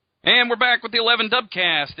And we're back with the 11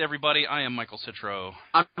 Dubcast, everybody. I am Michael Citro.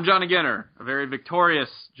 I'm Johnny Ginter, a very victorious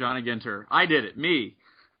Johnny Ginter. I did it, me.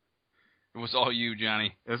 It was all you,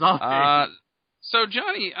 Johnny. It was all me. So,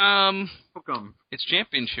 Johnny, Welcome. It's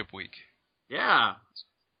championship week. Yeah.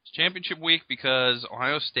 It's championship week because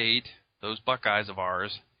Ohio State, those Buckeyes of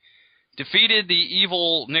ours, defeated the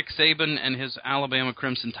evil Nick Saban and his Alabama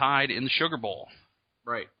Crimson Tide in the Sugar Bowl.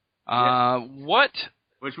 Right. What...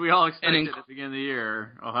 Which we all expected at the beginning of the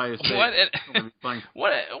year, Ohio State.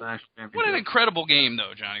 What an incredible game,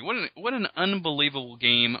 though, Johnny. What an unbelievable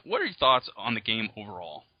game. What are your thoughts on the game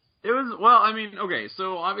overall? It was, well, I mean, okay,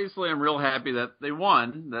 so obviously I'm real happy that they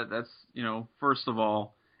won. That's, first of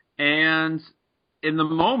all. And in the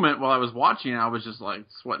moment while I was watching, I was just like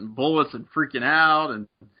sweating bullets and freaking out. And,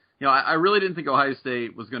 I really didn't think Ohio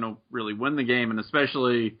State was going to really win the game, and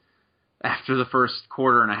especially after the first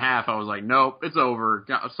quarter and a half, I was like, nope, it's over.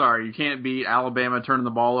 Sorry, you can't beat Alabama turning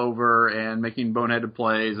the ball over and making boneheaded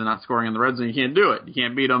plays and not scoring in the red zone. You can't do it. You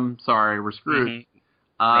can't beat them. Sorry, we're screwed.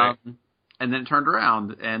 Mm-hmm. Right. And then it turned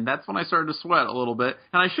around, and that's when I started to sweat a little bit.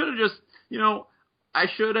 And I should have just, I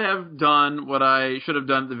should have done what I should have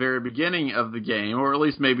done at the very beginning of the game, or at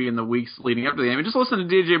least maybe in the weeks leading up to the game, and just listen to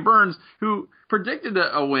DJ Burns, who predicted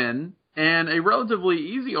a win and a relatively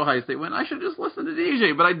easy Ohio State win. I should have just listened to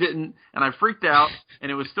DJ, but I didn't, and I freaked out,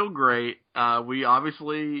 and it was still great. We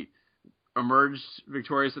obviously emerged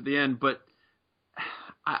victorious at the end, but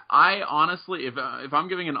I honestly, if I'm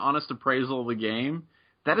giving an honest appraisal of the game,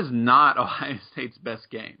 that is not Ohio State's best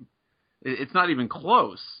game. It's not even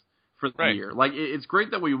close for the year. Like, it's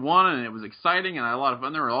great that we won, and it was exciting, and I had a lot of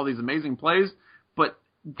fun. There were all these amazing plays, but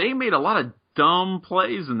they made a lot of dumb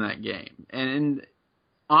plays in that game, and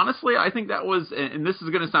honestly, I think that was, and this is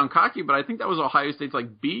going to sound cocky, but I think that was Ohio State's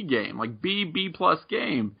B game, B-plus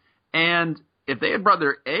game. And if they had brought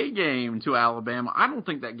their A game to Alabama, I don't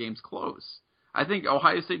think that game's close. I think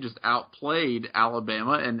Ohio State just outplayed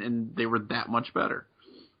Alabama, and they were that much better.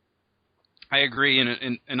 I agree,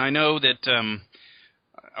 and I know that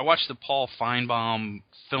I watched the Paul Feinbaum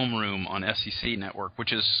Film Room on SEC Network,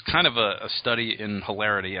 which is kind of a study in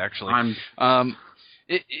hilarity, actually.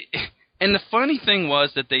 And the funny thing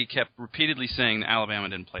was that they kept repeatedly saying that Alabama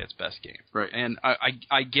didn't play its best game. Right. And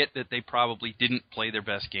I get that they probably didn't play their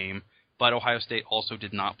best game, but Ohio State also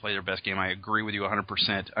did not play their best game. I agree with you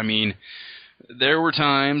 100%. I mean, there were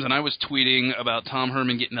times, and I was tweeting about Tom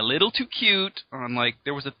Herman getting a little too cute on, I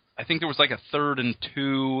think there was a 3rd and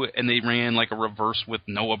 2, and they ran a reverse with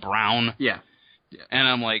Noah Brown. Yeah. And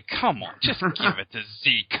I'm like, come on, just give it to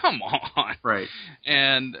Zeke. Come on. Right.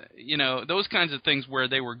 And, those kinds of things where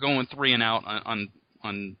they were going 3 and out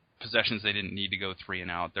on possessions they didn't need to go 3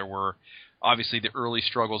 and out. There were obviously the early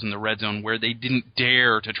struggles in the red zone where they didn't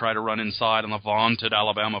dare to try to run inside on the vaunted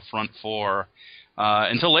Alabama front 4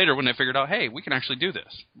 until later when they figured out, hey, we can actually do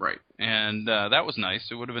this. Right. And that was nice.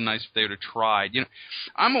 It would have been nice if they would have tried.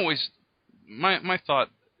 I'm always – my thought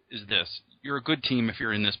is this. You're a good team if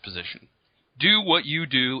you're in this position. Do what you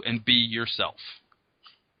do and be yourself.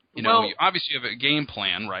 Obviously you have a game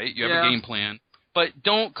plan, right? You have a game plan, but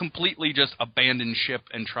don't completely just abandon ship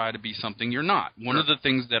and try to be something you're not. One of the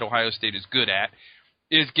things that Ohio State is good at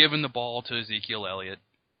is giving the ball to Ezekiel Elliott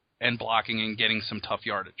and blocking and getting some tough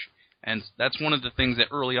yardage. And that's one of the things that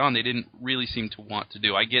early on they didn't really seem to want to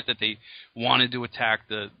do. I get that they wanted to attack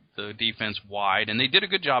the defense wide, and they did a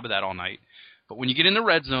good job of that all night. But when you get in the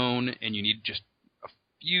red zone and you need just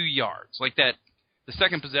few yards, like that, the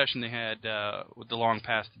second possession they had with the long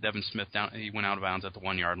pass to Devin Smith, he went out of bounds at the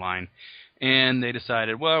 1-yard line, and they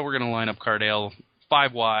decided, well, we're going to line up Cardale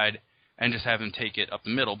 5 wide and just have him take it up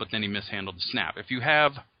the middle, but then he mishandled the snap. If you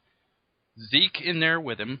have Zeke in there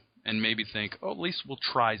with him and maybe think, oh, at least we'll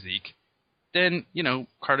try Zeke, then,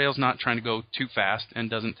 Cardale's not trying to go too fast and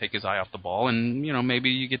doesn't take his eye off the ball, and, maybe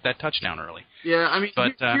you get that touchdown early. Yeah, I mean,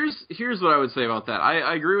 but, here's what I would say about that.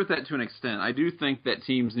 I agree with that to an extent. I do think that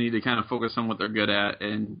teams need to kind of focus on what they're good at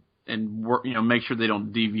and work, make sure they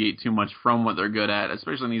don't deviate too much from what they're good at,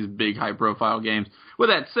 especially in these big, high-profile games. With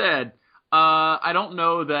that said, I don't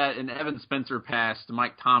know that an Evan Spencer pass to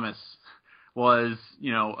Mike Thomas was,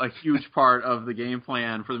 a huge part of the game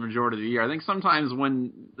plan for the majority of the year. I think sometimes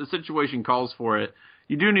when the situation calls for it,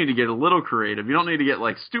 you do need to get a little creative. You don't need to get,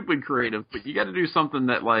 stupid creative, but you got to do something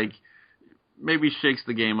that, maybe shakes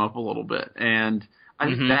the game up a little bit. And I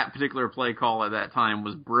think that particular play call at that time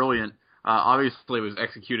was brilliant. Obviously, it was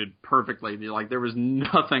executed perfectly. There was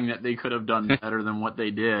nothing that they could have done better than what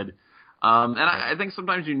they did. And I think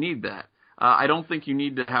sometimes you need that. I don't think you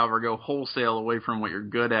need to, however, go wholesale away from what you're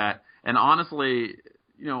good at. And honestly,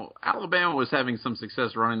 Alabama was having some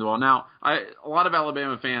success running the ball. Now, a lot of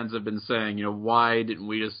Alabama fans have been saying, why didn't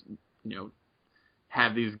we just,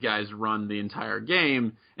 have these guys run the entire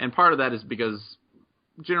game? And part of that is because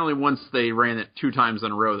generally once they ran it 2 times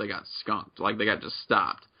in a row, they got skunked. Like, they got just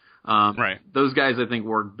stopped. Right. Those guys, I think,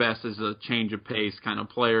 work best as a change of pace kind of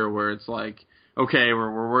player where it's like, okay,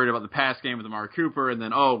 we're worried about the pass game with Amari Cooper, and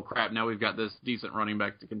then, oh, crap, now we've got this decent running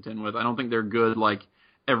back to contend with. I don't think they're good, like,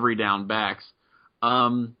 every down backs.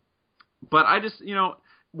 But I just,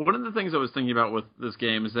 one of the things I was thinking about with this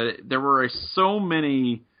game is that there were so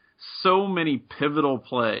many pivotal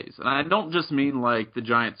plays. And I don't just mean like the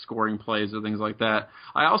giant scoring plays or things like that.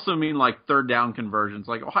 I also mean like third down conversions.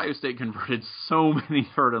 Like Ohio State converted so many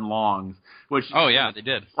third and longs, which oh yeah, they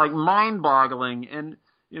did. Like mind-boggling. And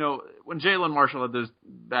when Jalen Marshall had those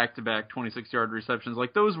back-to-back 26-yard receptions,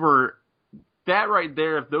 like those were that right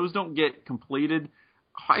there. If those don't get completed,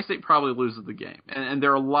 Ohio State probably loses the game. And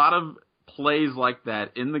there are a lot of plays like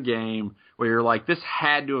that in the game where you're like, this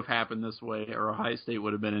had to have happened this way or Ohio State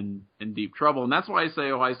would have been in deep trouble. And that's why I say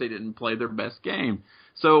Ohio State didn't play their best game.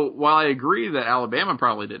 So while I agree that Alabama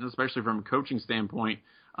probably didn't, especially from a coaching standpoint,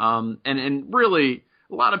 and really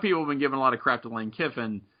a lot of people have been giving a lot of crap to Lane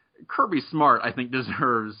Kiffin, Kirby Smart, I think,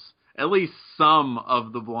 deserves at least some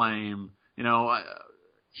of the blame.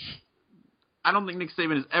 I don't think Nick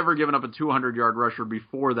Saban has ever given up a 200-yard rusher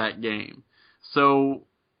before that game. So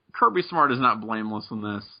Kirby Smart is not blameless in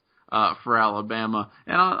this for Alabama.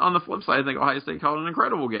 And on the flip side, I think Ohio State called an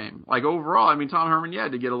incredible game. Like, overall, I mean, Tom Herman,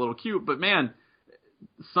 had to get a little cute. But, man,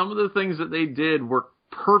 some of the things that they did worked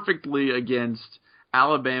perfectly against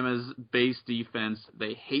Alabama's base defense.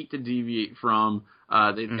 They hate to deviate from.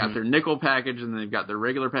 They've got their nickel package and they've got their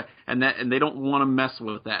regular package. And they don't want to mess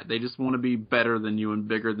with that. They just want to be better than you and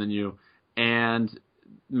bigger than you. And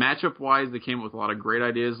matchup-wise, they came up with a lot of great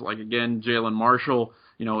ideas. Like, again, Jalen Marshall,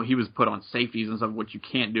 he was put on safeties and stuff, which you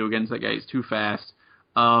can't do against that guy. He's too fast.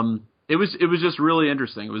 It was just really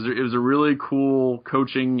interesting. It was a really cool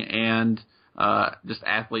coaching and just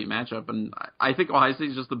athlete matchup. And I think Ohio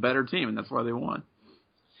State is just the better team, and that's why they won.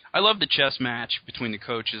 I love the chess match between the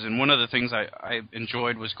coaches, and one of the things I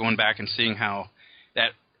enjoyed was going back and seeing how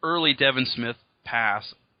that early Devin Smith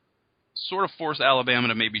pass sort of forced Alabama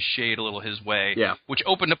to maybe shade a little his way, which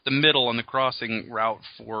opened up the middle on the crossing route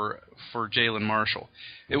for Jalen Marshall.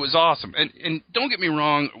 It was awesome. And don't get me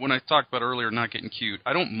wrong, when I talked about earlier not getting cute,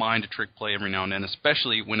 I don't mind a trick play every now and then,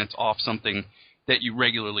 especially when it's off something that you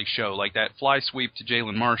regularly show. Like that fly sweep to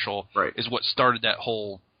Jalen Marshall is what started that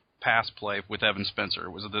whole pass play with Evan Spencer.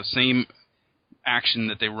 It was the same action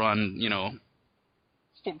that they run,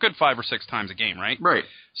 good 5 or 6 times a game, right? Right.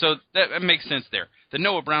 So that makes sense there. The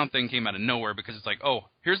Noah Brown thing came out of nowhere because it's like, oh,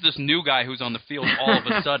 here's this new guy who's on the field all of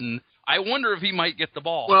a sudden. I wonder if he might get the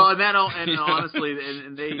ball. Well, and honestly,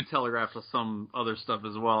 and they telegraphed some other stuff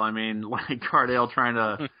as well. I mean, like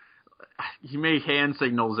Cardale he made hand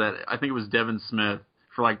signals at, I think it was Devin Smith,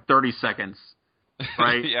 for like 30 seconds.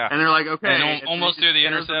 Right? Yeah. And they're like, okay. And almost threw the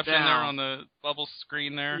interception there on the bubble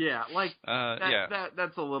screen there. Yeah, like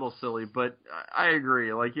that's a little silly, but I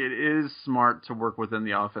agree. Like, it is smart to work within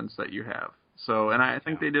the offense that you have. So, and I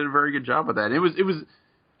think they did a very good job of that. It was.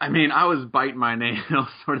 I mean, I was biting my nails.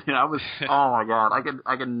 I was. Oh my God,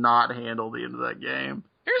 I could not handle the end of that game.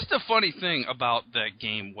 Here's the funny thing about that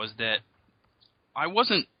game was that I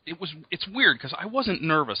wasn't. It's weird because I wasn't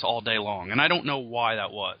nervous all day long, and I don't know why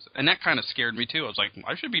that was. And that kind of scared me too. I was like,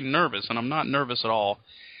 I should be nervous, and I'm not nervous at all.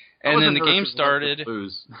 And then the game started.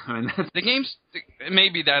 The game's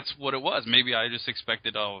maybe that's what it was. Maybe I just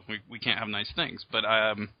expected, we can't have nice things. But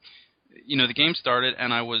the game started,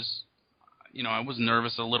 and I was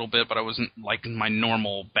nervous a little bit, but I wasn't like my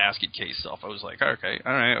normal basket case self. I was like,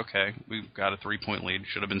 okay, we've got a 3-point lead.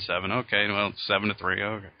 Should have been 7. Okay, well, 7-3.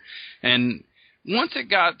 Okay, and once it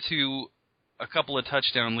got to a couple of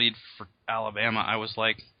touchdown lead for Alabama, I was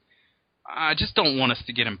like, I just don't want us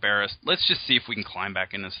to get embarrassed. Let's just see if we can climb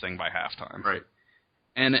back in this thing by halftime. Right.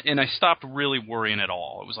 And I stopped really worrying at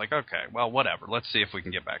all. It was like, okay, well, whatever. Let's see if we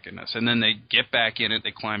can get back in this. And then they get back in it.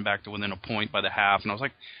 They climb back to within a point by the half. And I was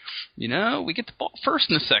like, we get the ball first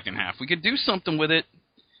in the second half. We could do something with it.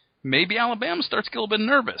 Maybe Alabama starts to get a little bit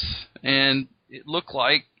nervous. And it looked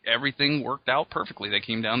like everything worked out perfectly. They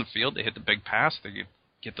came down the field. They hit the big pass. They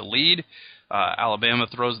get the lead. Alabama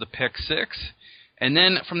throws the pick 6. And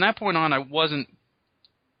then from that point on, I wasn't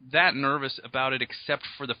that nervous about it except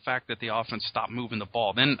for the fact that the offense stopped moving the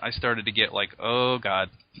ball. Then I started to get like, oh, God,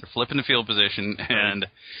 they're flipping the field position, and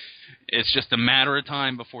it's just a matter of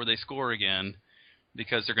time before they score again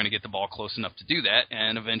because they're going to get the ball close enough to do that,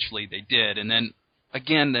 and eventually they did. And then,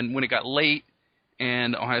 again, when it got late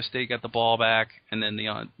and Ohio State got the ball back, and then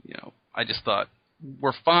I just thought,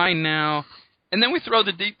 we're fine now. And then we throw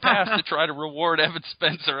the deep pass to try to reward Evan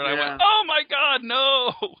Spencer, and I went, oh my God,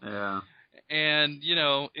 no! Yeah. And,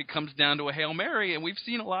 it comes down to a Hail Mary, and we've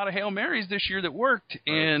seen a lot of Hail Marys this year that worked.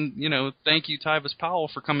 Right. And, thank you, Tyvis Powell,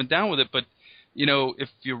 for coming down with it. But, if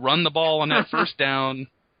you run the ball on that first down,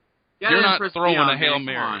 you're not throwing a Hail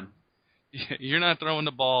Mary. You're not throwing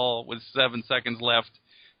the ball with 7 seconds left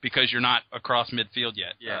because you're not across midfield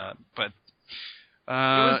yet. Yeah. It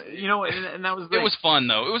was, and that was great. It was fun,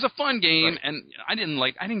 though. It was a fun game, right. and I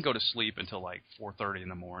didn't go to sleep until like 4:30 in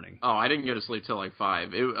the morning. Oh, I didn't go to sleep till like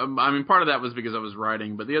 5. Part of that was because I was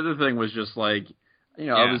writing, but the other thing was just like,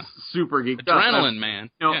 I was super geeked up. Adrenaline, man.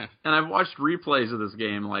 And I've watched replays of this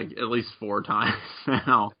game like at least 4 times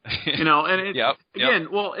now. And it, again,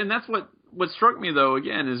 well, and that's what struck me though.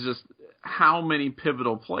 Again, is just how many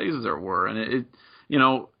pivotal plays there were, and it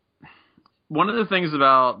one of the things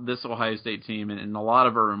about this Ohio State team and a lot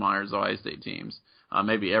of Urban Meyer's Ohio State teams,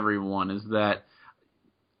 maybe everyone, is that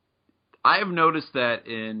I have noticed that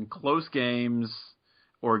in close games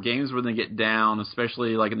or games where they get down,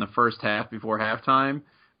 especially like in the first half before halftime,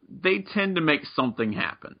 they tend to make something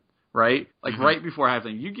happen, right? Like right before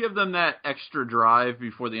halftime. You give them that extra drive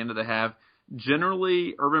before the end of the half,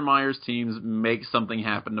 generally Urban Meyer's teams make something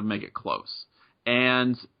happen to make it close.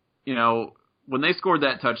 And, when they scored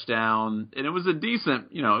that touchdown, and it was a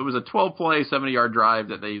decent, it was a 12-play, 70-yard drive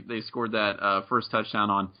that they scored that first touchdown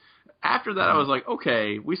on. After that, I was like,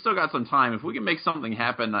 okay, we still got some time. If we can make something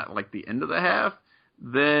happen at like the end of the half,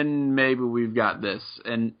 then maybe we've got this.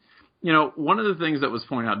 And, one of the things that was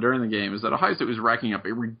pointed out during the game is that Ohio State was racking up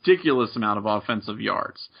a ridiculous amount of offensive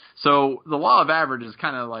yards. So the law of averages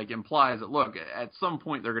kind of like implies that, look, at some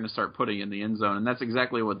point they're going to start putting in the end zone, and that's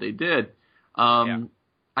exactly what they did.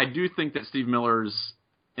 I do think that Steve Miller's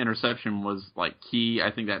interception was like key.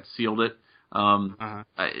 I think that sealed it.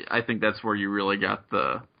 I think that's where you really got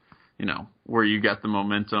the, where you got the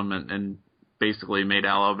momentum and basically made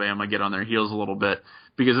Alabama get on their heels a little bit.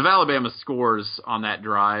 Because if Alabama scores on that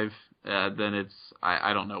drive, then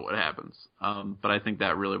I don't know what happens. But I think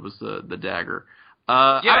that really was the dagger.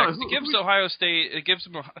 It gives Ohio State, it gives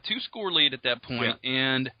them a 2-score lead at that point,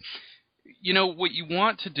 and what you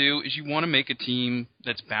want to do is you want to make a team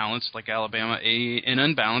that's balanced, like Alabama, an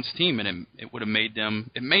unbalanced team, and it would have made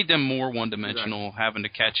them more one-dimensional, having to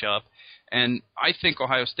catch up. And I think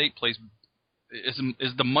Ohio State is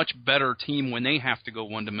the much better team when they have to go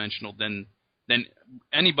one-dimensional than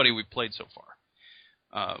anybody we've played so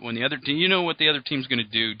far. When the other team, what the other team's going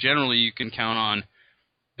to do, generally you can count on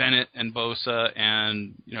Bennett and Bosa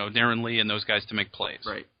and Darren Lee and those guys to make plays.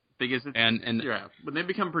 Right. Because when they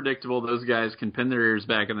become predictable, those guys can pin their ears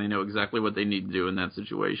back and they know exactly what they need to do in that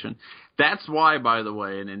situation. That's why, by the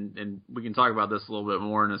way, and we can talk about this a little bit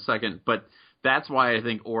more in a second, but that's why I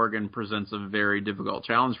think Oregon presents a very difficult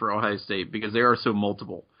challenge for Ohio State, because they are so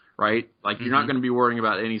multiple, right? Like you're not going to be worrying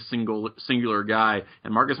about any singular guy,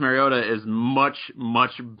 and Marcus Mariota is much,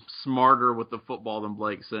 much smarter with the football than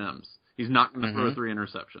Blake Sims. He's not going to throw 3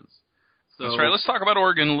 interceptions. That's right. Let's talk about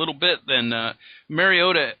Oregon a little bit then.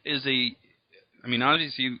 Mariota is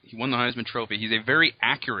obviously he won the Heisman Trophy. He's a very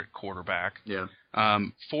accurate quarterback. Yeah.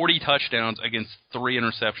 40 touchdowns against 3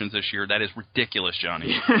 interceptions this year. That is ridiculous,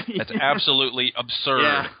 Johnny. That's absolutely absurd.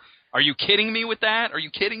 Yeah. Are you kidding me with that? Are you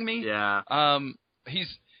kidding me? Yeah.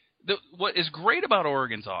 What is great about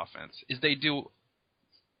Oregon's offense is they do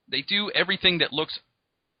everything that looks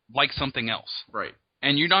like something else. Right.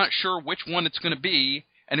 And you're not sure which one it's going to be.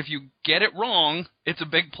 And if you get it wrong, it's a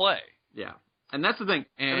big play. Yeah. And that's the thing.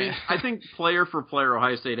 I think player for player,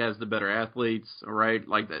 Ohio State has the better athletes, right?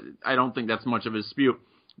 Like that. I don't think that's much of a dispute.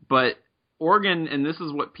 But Oregon, and this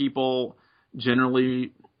is what people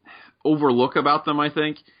generally overlook about them, I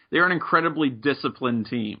think, they're an incredibly disciplined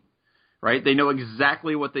team, right? They know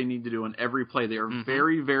exactly what they need to do on every play. They are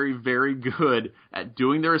very, very, very good at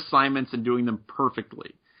doing their assignments and doing them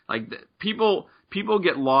perfectly. Like people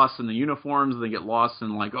get lost in the uniforms, and they get lost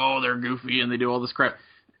in like, oh, they're goofy and they do all this crap.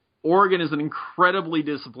 Oregon is an incredibly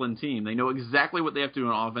disciplined team. They know exactly what they have to do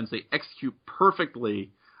on offense. They execute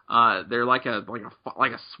perfectly. They're like a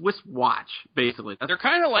Swiss watch, basically. They're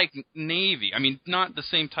kind of like Navy. I mean, not the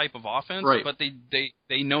same type of offense, right. But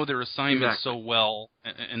they know their assignments so well,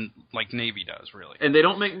 and like Navy does, really. And they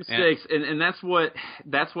don't make mistakes, and that's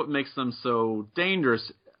what makes them so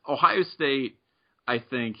dangerous. Ohio State, I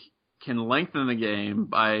think, can lengthen the game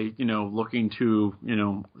by looking to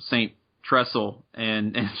St. Tressel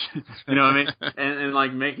and you know what I mean, and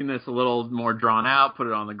like making this a little more drawn out, put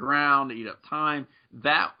it on the ground, eat up time.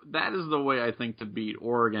 That is the way I think to beat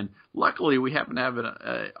Oregon. Luckily, we happen to have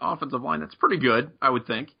an offensive line that's pretty good, I would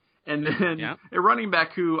think, and then a running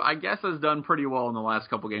back who I guess has done pretty well in the last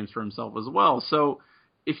couple games for himself as well. So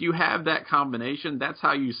if you have that combination, that's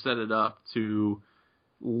how you set it up to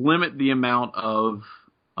limit the amount of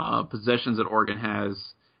possessions that Oregon has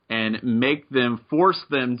and force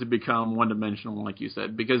them to become one-dimensional, like you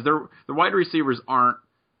said, because the wide receivers aren't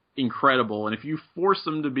incredible. And if you force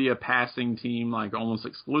them to be a passing team, like almost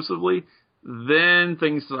exclusively, then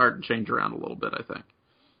things start to change around a little bit, I think.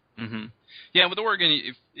 Mm-hmm. Yeah, with Oregon,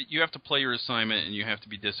 if you have to play your assignment and you have to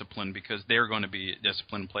be disciplined because they're going to be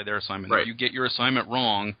disciplined and play their assignment. Right. If you get your assignment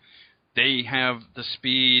wrong, they have the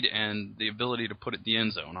speed and the ability to put it in the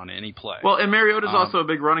end zone on any play. Well, and Mariota's also a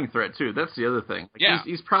big running threat, too. That's the other thing. Yeah.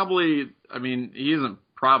 He's probably, I mean, he isn't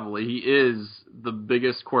probably, he is the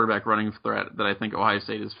biggest quarterback running threat that I think Ohio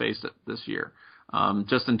State has faced this year.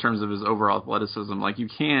 Just in terms of his overall athleticism. Like, you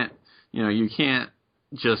can't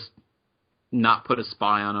just not put a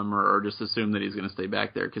spy on him or just assume that he's going to stay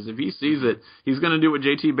back there. Because if he sees it, he's going to do what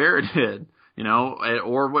J.T. Barrett did.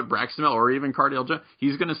 Or what Braxton Miller, or even Cardale Jones,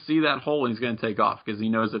 he's going to see that hole and he's going to take off because he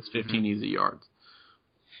knows it's 15 easy yards.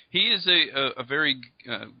 He is a very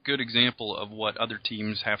good example of what other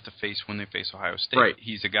teams have to face when they face Ohio State. Right.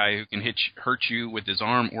 He's a guy who can hurt you with his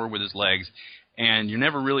arm or with his legs, and you're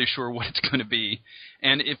never really sure what it's going to be.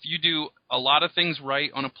 And if you do a lot of things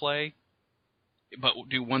right on a play, but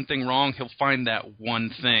do one thing wrong, he'll find that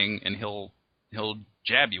one thing and he'll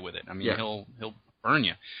jab you with it. I mean, he'll burn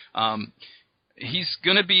you. He's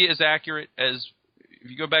going to be as accurate as – if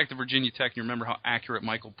you go back to Virginia Tech and you remember how accurate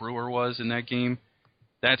Michael Brewer was in that game,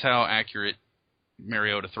 that's how accurate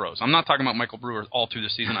Mariota throws. I'm not talking about Michael Brewer all through the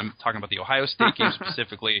season. I'm talking about the Ohio State game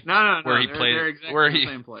specifically. Where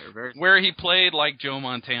he played like Joe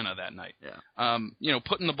Montana that night. Yeah.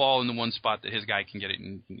 Putting the ball in the one spot that his guy can get it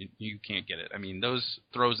and you can't get it. I mean, those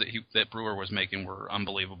throws that Brewer was making were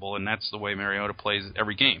unbelievable, and that's the way Mariota plays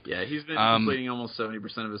every game. Yeah, he's been completing almost 70%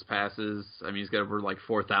 of his passes. I mean, he's got over like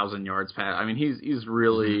 4,000 yards pass. I mean, he's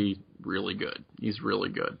really really good. He's really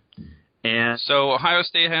good. And so Ohio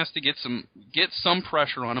State has to get some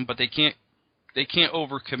pressure on him, but they can't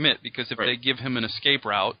overcommit because if they give him an escape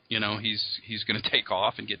route, he's going to take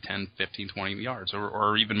off and get 10, 15, 20 yards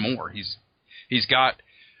or even more. He's got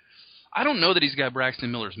I don't know that he's got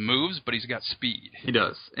Braxton Miller's moves, but he's got speed. He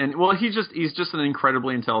does. And well, he's just an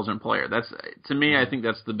incredibly intelligent player. That's to me, I think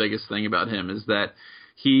that's the biggest thing about him is that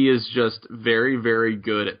he is just very, very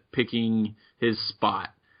good at picking his spot.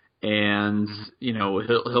 And,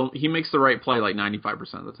 he makes the right play like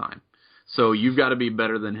 95% of the time. So you've got to be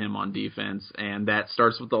better than him on defense. And that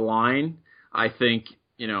starts with the line. I think,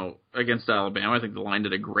 against Alabama, I think the line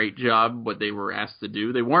did a great job what they were asked to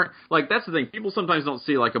do. They weren't, that's the thing. People sometimes don't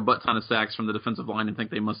see a butt ton of sacks from the defensive line and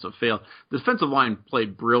think they must have failed. The defensive line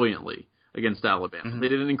played brilliantly against Alabama. Mm-hmm. They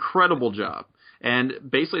did an incredible job. And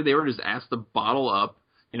basically they were just asked to bottle up,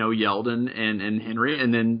 Yeldon and Henry.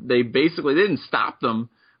 And then they didn't stop them,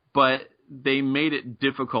 but they made it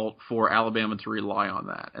difficult for Alabama to rely on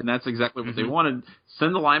that. And that's exactly what they wanted.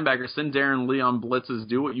 Send the linebackers, send Darren Lee on blitzes,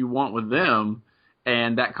 do what you want with them.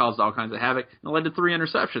 And that caused all kinds of havoc and led to 3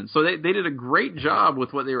 interceptions. So they did a great job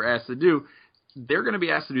with what they were asked to do. They're going to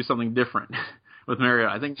be asked to do something different with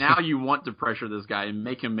Mariota. I think now you want to pressure this guy and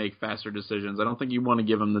make him make faster decisions. I don't think you want to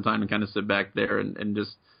give him the time to kind of sit back there and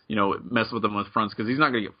just, mess with him with fronts because he's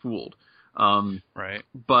not going to get fooled. Right.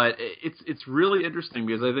 But it's really interesting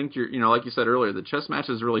because I think like you said earlier, the chess match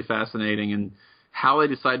is really fascinating, and how they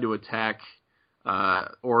decide to attack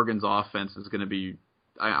Oregon's offense is going to be.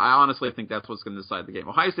 I honestly think that's what's going to decide the game.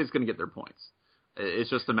 Ohio State's going to get their points. It's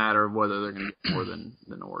just a matter of whether they're going to get more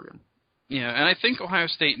than Oregon. Yeah, and I think Ohio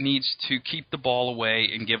State needs to keep the ball away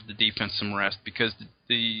and give the defense some rest because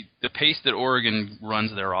the pace that Oregon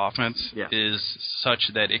runs their offense is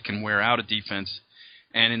such that it can wear out a defense.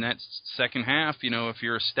 And in that second half, if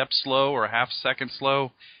you're a step slow or a half second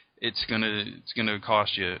slow, it's gonna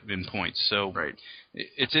cost you in points. So right.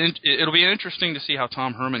 It'll be interesting to see how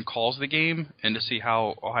Tom Herman calls the game and to see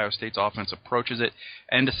how Ohio State's offense approaches it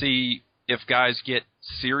and to see if guys get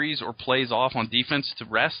series or plays off on defense to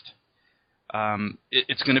rest.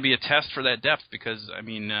 It's going to be a test for that depth because,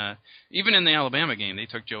 even in the Alabama game, they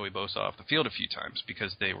took Joey Bosa off the field a few times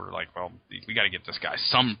because they were like, well, we got to get this guy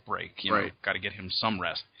some break, right. Got to get him some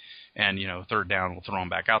rest. And, third down, we'll throw him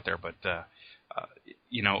back out there. But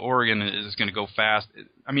Oregon is going to go fast.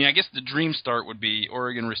 I mean, I guess the dream start would be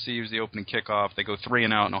Oregon receives the opening kickoff, they go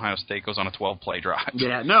 3-and-out, and Ohio State goes on a 12-play drive.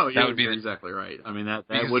 Yeah, no, that would be exactly right. I mean, that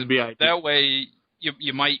would be ideal. That way,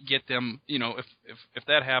 you might get them. If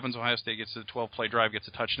that happens, Ohio State gets to the 12-play drive, gets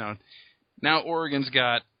a touchdown. Now Oregon's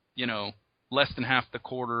got less than half the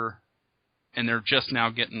quarter, and they're just now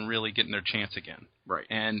getting their chance again. Right.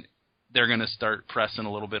 And they're going to start pressing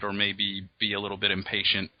a little bit or maybe be a little bit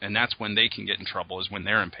impatient, and that's when they can get in trouble, is when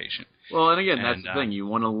they're impatient. Well, and again, that's the thing. You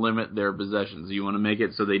want to limit their possessions. You want to make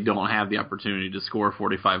it so they don't have the opportunity to score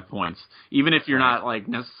 45 points. Even if you're not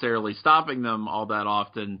necessarily stopping them all that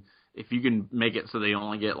often, if you can make it so they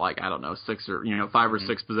only get 5 or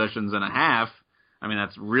 6 possessions and a half, I mean,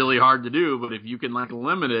 that's really hard to do, but if you can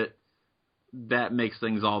limit it, that makes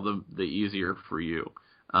things all the easier for you.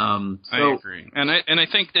 I agree, and I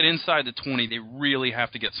think that inside the 20, they really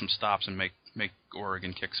have to get some stops and make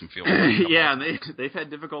Oregon kick some field goals. Yeah, and they've had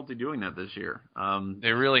difficulty doing that this year.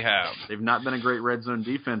 They really have. They've not been a great red zone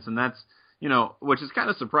defense, and that's which is kind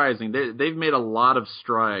of surprising. They've made a lot of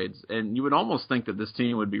strides, and you would almost think that this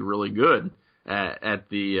team would be really good at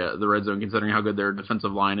the red zone, considering how good their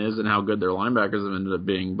defensive line is and how good their linebackers have ended up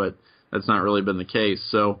being. But that's not really been the case.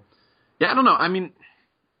 So, yeah, I don't know. I mean,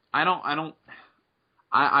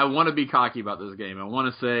 I want to be cocky about this game. I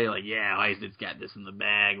want to say, Ohio State's got this in the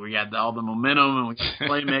bag. We got all the momentum and we got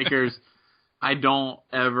playmakers. I don't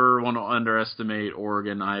ever want to underestimate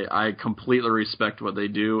Oregon. I completely respect what they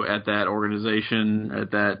do at that organization,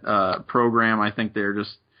 at that program. I think they're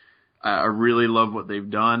just I really love what they've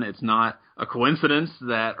done. It's not a coincidence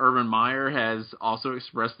that Urban Meyer has also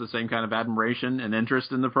expressed the same kind of admiration and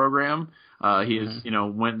interest in the program. He has,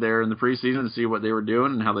 went there in the preseason to see what they were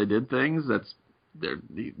doing and how they did things.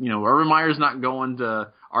 Urban Meyer's not going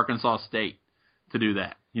to Arkansas State to do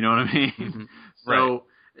that. You know what I mean? Mm-hmm. So right.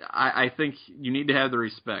 I think you need to have the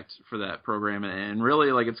respect for that program, and really,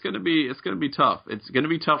 it's going to be tough. It's going to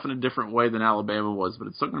be tough in a different way than Alabama was, but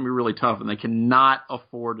it's still going to be really tough, and they cannot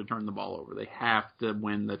afford to turn the ball over. They have to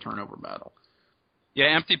win the turnover battle. Yeah,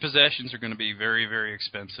 empty possessions are going to be very, very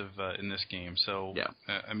expensive in this game. So, yeah.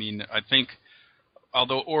 I think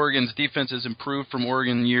although Oregon's defense has improved from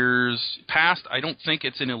Oregon years past, I don't think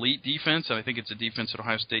it's an elite defense. I think it's a defense that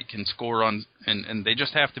Ohio State can score on, and they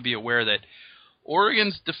just have to be aware that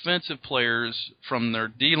Oregon's defensive players, from their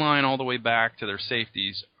D-line all the way back to their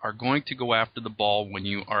safeties, are going to go after the ball when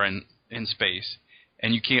you are in space,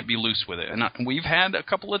 and you can't be loose with it. And we've had a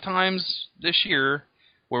couple of times this year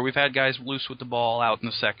where we've had guys loose with the ball out in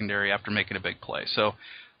the secondary after making a big play. So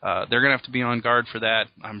they're going to have to be on guard for that.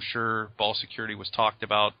 I'm sure ball security was talked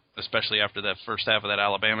about, especially after that first half of that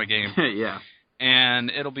Alabama game. Yeah. And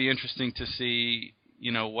it'll be interesting to see,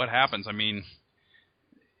 what happens. I mean,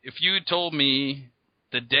 if you had told me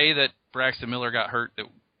the day that Braxton Miller got hurt that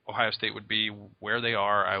Ohio State would be where they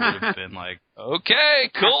are, I would have been like, okay,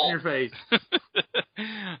 cool. In your face.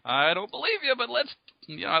 I don't believe you, but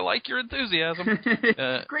I like your enthusiasm.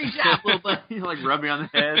 Great job, little buddy. Rub me on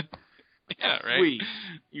the head. Yeah, right. Sweet.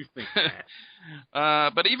 You think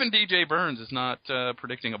that. But even DJ Burns is not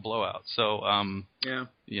predicting a blowout. So, yeah.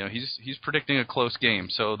 He's predicting a close game.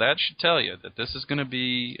 So that should tell you that this is going to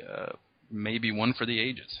be maybe one for the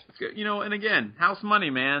ages. And again, house money,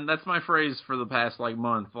 man. That's my phrase for the past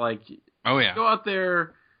month. Oh yeah, go out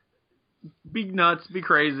there, be nuts, be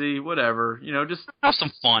crazy, whatever. Just have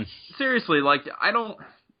some fun. Seriously,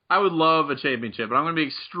 I would love a championship, but I'm going to be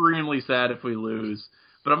extremely sad if we lose.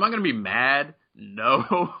 But am I going to be mad?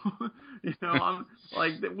 No. I'm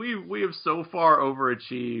we have so far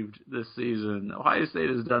overachieved this season. Ohio State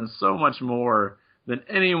has done so much more than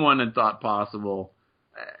anyone had thought possible.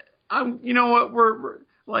 You know what? We're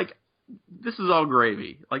this is all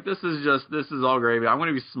gravy. This is all gravy. I'm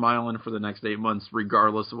going to be smiling for the next 8 months,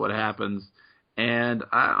 regardless of what happens, and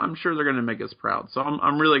I'm sure they're going to make us proud. So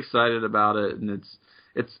I'm really excited about it, and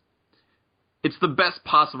it's the best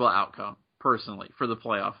possible outcome, personally, for the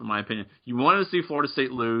playoff, in my opinion. You wanted to see Florida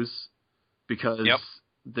State lose because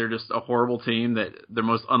they're just a horrible team, that the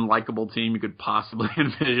most unlikable team you could possibly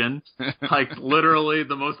envision, literally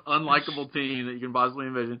the most unlikable team that you can possibly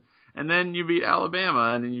envision. And then you beat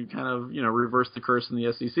Alabama, and then you kind of, reverse the curse in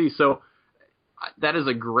the SEC. So that is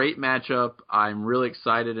a great matchup. I'm really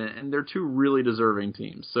excited, and they're two really deserving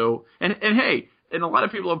teams. So, and hey, and a lot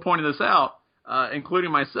of people have pointed this out,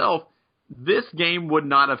 including myself, this game would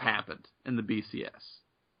not have happened in the BCS.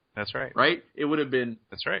 That's right. Right? It would have been.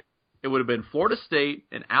 That's right. It would have been Florida State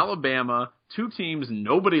and Alabama, two teams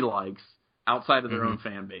nobody likes outside of their own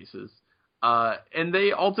fan bases. And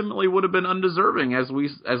they ultimately would have been undeserving, as we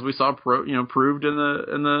saw proved in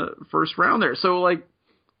the first round there. So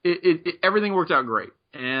everything worked out great.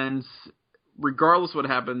 And regardless of what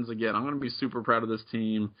happens, again, I'm going to be super proud of this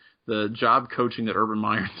team. The job coaching that Urban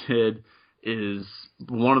Meyer did is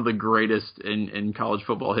one of the greatest in college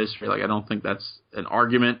football history. Like, I don't think that's an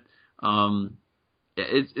argument.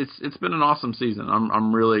 It's been an awesome season.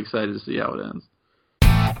 I'm really excited to see how it ends.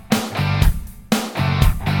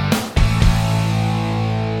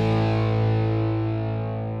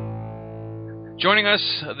 Joining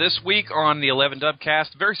us this week on the 11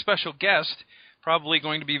 Dubcast, very special guest, probably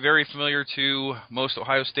going to be very familiar to most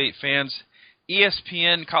Ohio State fans,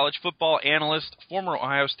 ESPN college football analyst, former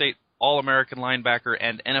Ohio State All-American linebacker,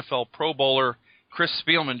 and NFL Pro Bowler Chris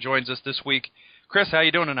Spielman joins us this week. Chris, how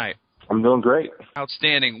you doing tonight? I'm doing great.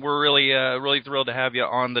 Outstanding. We're really thrilled to have you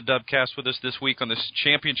on the Dubcast with us this week on this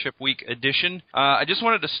Championship Week edition. I just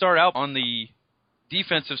wanted to start out on the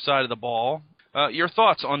defensive side of the ball. Your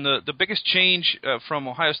thoughts on the biggest change from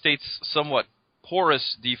Ohio State's somewhat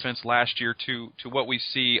porous defense last year to what we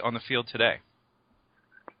see on the field today?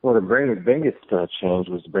 Well, the biggest change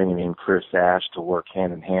was bringing in Chris Ash to work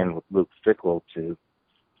hand-in-hand with Luke Fickell to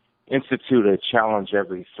institute a challenge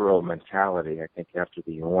every throw mentality. I think after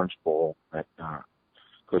the Orange Bowl, that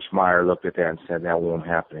Coach Meyer looked at that and said that won't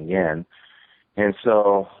happen again. And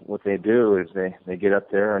so what they do is they get up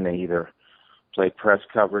there and they either play press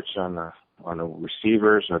coverage on the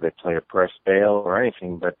receivers, or they play a press bail or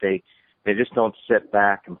anything, but they just don't sit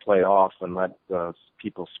back and play off and let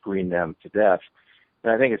people screen them to death.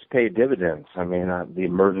 And I think it's paid dividends. I mean, the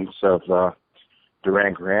emergence of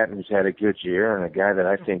Durant Grant, who's had a good year, and a guy that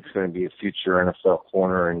I think is going to be a future NFL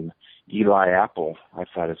corner, and Eli Apple, I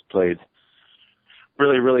thought has played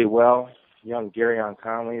really, really well. Young Garyon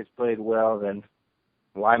Conley has played well. Then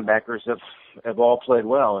linebackers have all played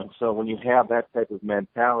well. And so when you have that type of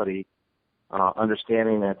mentality,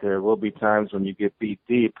 understanding that there will be times when you get beat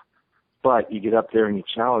deep, but you get up there and you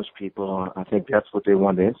challenge people. I think that's what they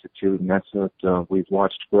want to institute, and that's what we've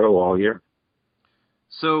watched grow all year.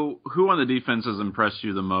 So who on the defense has impressed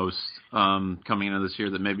you the most coming into this year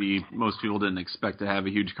that maybe most people didn't expect to have a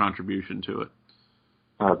huge contribution to it?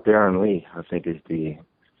 Darren Lee, I think,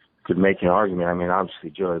 could make an argument. I mean, obviously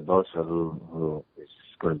Joey Bosa, who is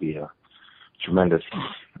going to be a tremendous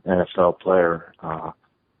NFL player.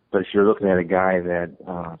 But if you're looking at a guy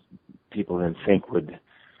that people didn't think would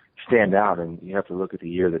stand out, and you have to look at the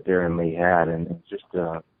year that Darren Lee had, and just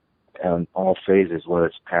on all phases, whether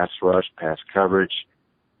it's pass rush, pass coverage,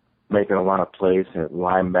 making a lot of plays at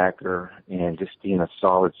linebacker, and just being a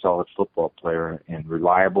solid football player and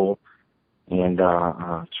reliable, and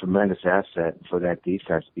a tremendous asset for that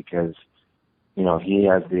defense because, you know, he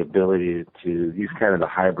has the ability he's kind of the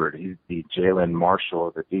hybrid. He's the Jalen Marshall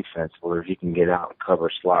of the defense, where he can get out and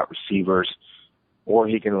cover slot receivers, or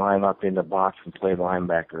he can line up in the box and play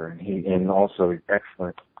linebacker. And also he's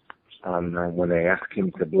excellent on when they ask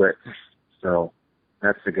him to blitz. So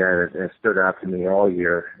that's the guy that has stood out to me all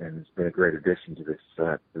year and has been a great addition to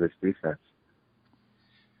this defense.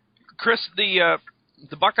 Chris, the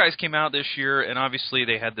Buckeyes came out this year, and obviously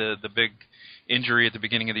they had the big injury at the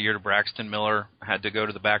beginning of the year to Braxton Miller, had to go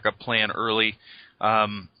to the backup plan early,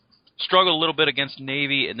 struggled a little bit against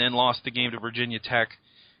Navy, and then lost the game to Virginia Tech.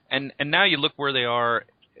 And now you look where they are.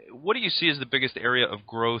 What do you see as the biggest area of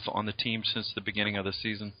growth on the team since the beginning of the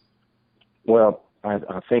season? Well, I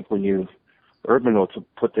think when Urban will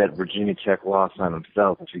put that Virginia Tech loss on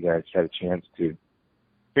himself, if you guys had a chance to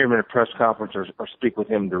hear him in a press conference or speak with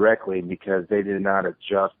him directly, because they did not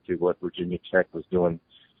adjust to what Virginia Tech was doing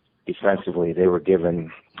defensively. They were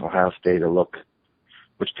giving Ohio State a look,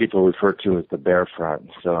 which people refer to as the bear front.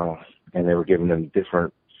 So, and they were giving them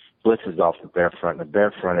different blitzes off the bear front. And the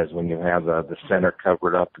bear front is when you have the center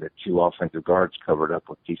covered up and the two offensive guards covered up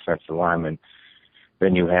with defensive linemen.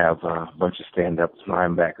 Then you have a bunch of stand-up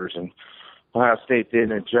linebackers. And Ohio State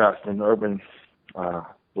didn't adjust, and Urban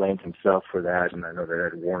blamed himself for that. And I know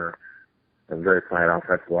that Ed Warner, a very fine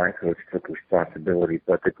offensive line coach, took responsibility.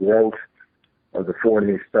 But the growth of the four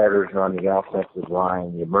new starters on the offensive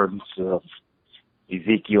line, the emergence of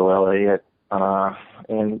Ezekiel Elliott,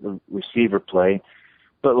 and the receiver play.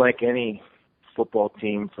 But like any football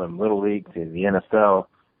team from Little League to the NFL,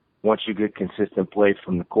 once you get consistent play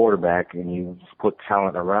from the quarterback and you put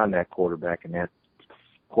talent around that quarterback, and that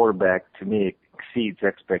quarterback, to me, exceeds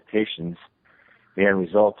expectations, the end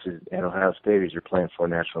result is at Ohio State is you're playing for a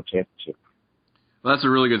national championship. Well, that's a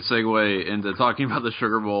really good segue into talking about the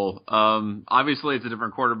Sugar Bowl. Obviously, it's a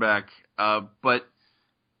different quarterback, but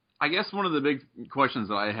I guess one of the big questions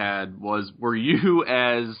that I had was, were you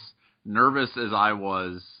as nervous as I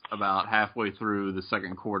was about halfway through the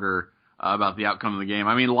second quarter about the outcome of the game?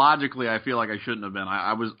 I mean, logically, I feel like I shouldn't have been.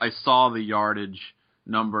 I saw the yardage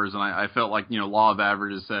numbers, and I felt like, law of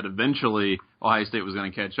averages said eventually Ohio State was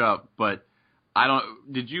going to catch up. But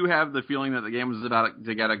did you have the feeling that the game was about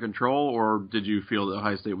to get out of control, or did you feel that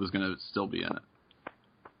Ohio State was going to still be in it?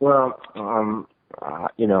 Well,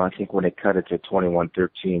 I think when it cut it to 21-13,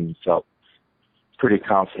 you felt pretty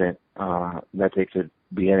confident that they could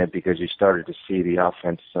be in it because you started to see the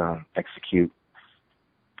offense execute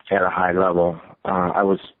at a high level. I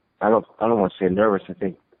don't want to say nervous. I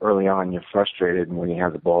think early on you're frustrated when you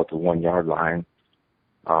have the ball at the 1 yard line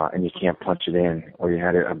and you can't punch it in, or you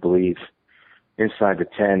had it, I believe, inside the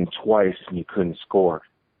 10 twice and you couldn't score.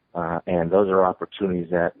 And those are opportunities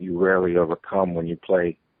that you rarely overcome when you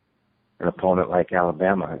play an opponent like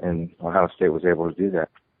Alabama, and Ohio State was able to do that.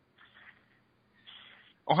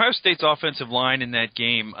 Ohio State's offensive line in that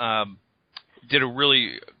game did a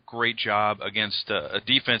really great job against a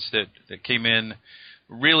defense that came in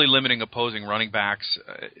really limiting opposing running backs.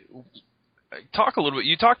 You talked a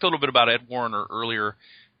little bit about Ed Warinner earlier.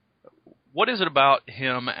 What is it about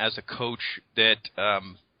him as a coach that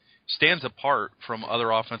stands apart from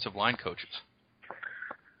other offensive line coaches?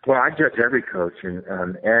 Well, I judge every coach,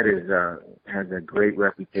 and Ed has a great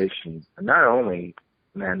reputation, not only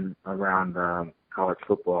around college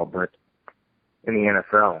football, but in the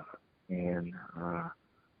NFL. And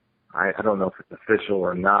I don't know if it's official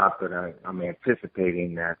or not, but I'm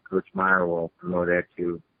anticipating that Coach Meyer will promote Ed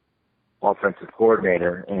to offensive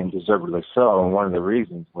coordinator, and deservedly so. And one of the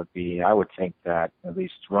reasons would be, I would think that, at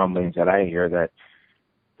least rumblings that I hear, that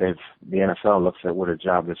the NFL looks at what a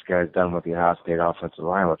job this guy's done with the Ohio State offensive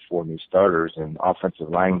line with 4 new starters, and offensive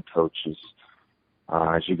line coaches,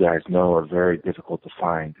 as you guys know, are very difficult to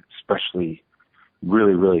find, especially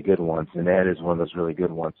really, really good ones. And Ed is one of those really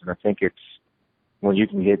good ones. And I think it's when you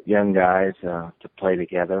can get young guys to play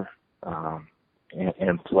together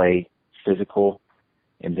and play physical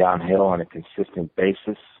and downhill on a consistent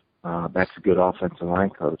basis, that's a good offensive line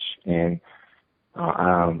coach. And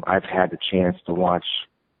I've had the chance to watch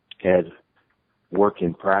Ed work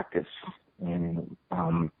in practice, and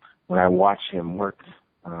when I watch him work,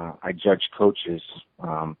 I judge coaches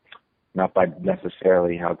not by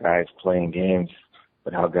necessarily how guys play in games,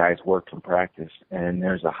 but how guys work in practice. And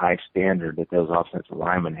there's a high standard that those offensive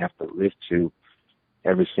linemen have to live to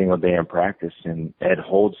every single day in practice, and Ed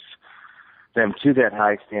holds them to that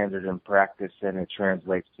high standard in practice, and it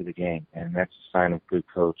translates to the game. And that's a sign of good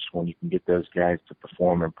coach when you can get those guys to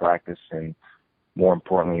perform in practice, and more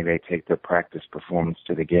importantly, they take their practice performance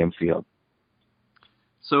to the game field.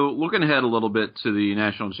 So looking ahead a little bit to the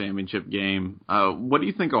national championship game, what do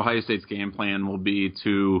you think Ohio State's game plan will be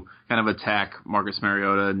to kind of attack Marcus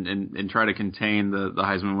Mariota and try to contain the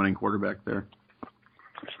Heisman winning quarterback there?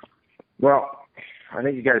 Well, I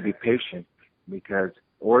think you got to be patient because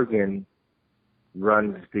Oregon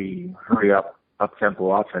runs the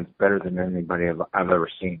up-tempo offense better than anybody I've ever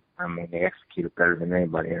seen. I mean, they execute it better than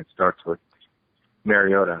anybody, and it starts with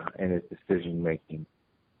Mariota and his decision-making.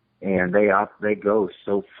 And they go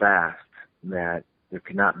so fast that there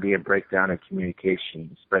cannot be a breakdown in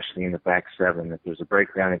communication, especially in the back seven. If there's a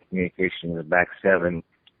breakdown in communication in the back seven,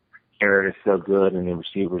 Garrett is so good and the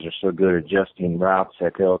receivers are so good at adjusting routes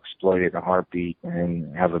that they'll exploit it in a heartbeat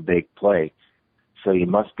and have a big play. So you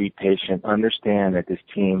must be patient, understand that this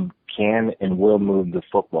team can and will move the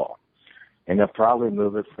football. And they'll probably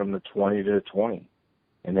move it from the 20 to the 20.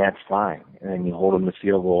 And that's fine. And then you hold them to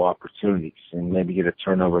field goal opportunities and maybe get a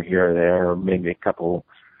turnover here or there, or maybe a couple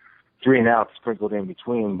 3-and-outs sprinkled in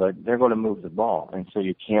between, but they're going to move the ball. And so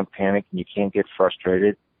you can't panic and you can't get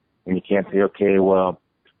frustrated and you can't say, okay, well,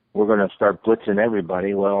 we're going to start blitzing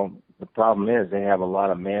everybody. Well, the problem is they have a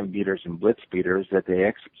lot of man beaters and blitz beaters that they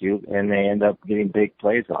execute and they end up getting big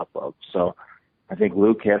plays off of. So I think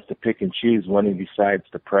Luke has to pick and choose when he decides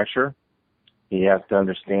to pressure. He has to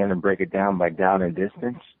understand and break it down by down and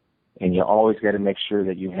distance. And you always got to make sure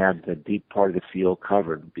that you have the deep part of the field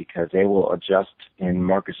covered because they will adjust and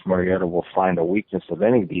Marcus Mariota will find a weakness of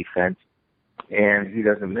any defense, and he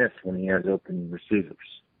doesn't miss when he has open receivers.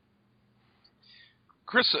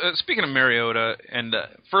 Chris, speaking of Mariota, and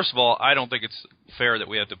first of all, I don't think it's fair that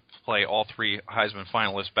we have to play all 3 Heisman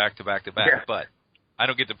finalists back to back to back, but I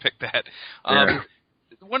don't get to pick that.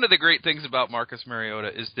 One of the great things about Marcus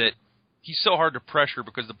Mariota is that he's so hard to pressure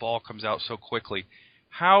because the ball comes out so quickly.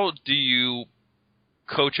 How do you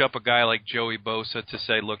coach up a guy like Joey Bosa to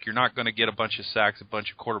say, look, you're not going to get a bunch of sacks, a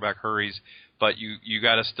bunch of quarterback hurries, but you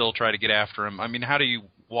got to still try to get after him? I mean, how do you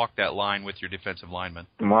walk that line with your defensive lineman?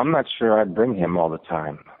 Well, I'm not sure I'd bring him all the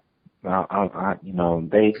time.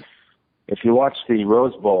 If you watch the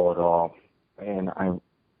Rose Bowl at all, and I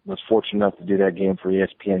was fortunate enough to do that game for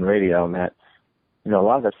ESPN Radio, and that a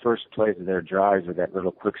lot of the first plays of their drives are that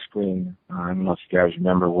little quick screen. I don't know if you guys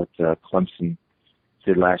remember what Clemson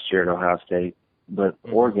did last year at Ohio State, but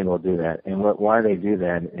Oregon will do that. And why they do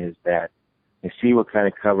that is that they see what kind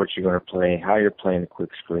of coverage you're going to play, how you're playing the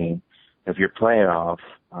quick screen. If you're playing off,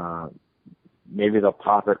 maybe they'll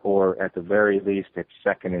pop it, or at the very least, it's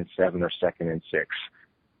 2nd and 7 or 2nd and 6.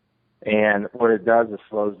 And what it does is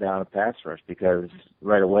slows down a pass rush, because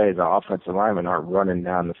right away the offensive linemen aren't running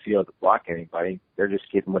down the field to block anybody. They're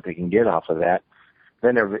just getting what they can get off of that.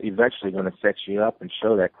 Then they're eventually going to set you up and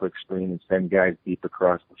show that quick screen and send guys deep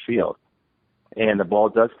across the field. And the ball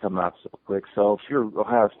does come out so quick. So if you're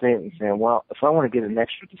Ohio State and saying, well, if I want to get an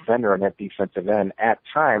extra defender on that defensive end, at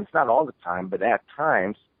times, not all the time, but at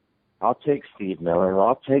times, I'll take Steve Miller, or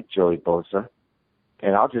I'll take Joey Bosa,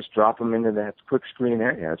 and I'll just drop them into that quick screen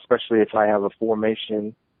area, especially if I have a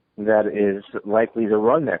formation that is likely to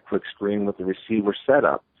run that quick screen with the receiver set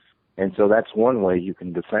up. And so that's one way you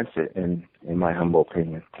can defense it, in my humble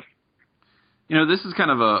opinion. This is kind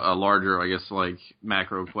of a larger, I guess, like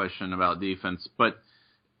macro question about defense. But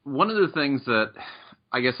one of the things that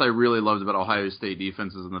I guess I really loved about Ohio State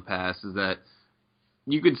defenses in the past is that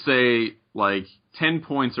you could say like 10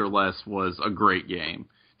 points or less was a great game.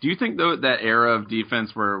 Do you think, though, that era of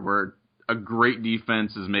defense where a great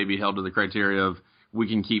defense is maybe held to the criteria of we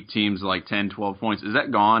can keep teams like 10, 12 points, is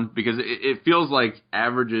that gone? Because it feels like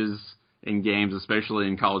averages in games, especially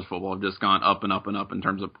in college football, have just gone up and up and up in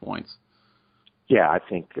terms of points. Yeah, I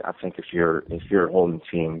think if you're holding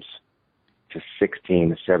teams to 16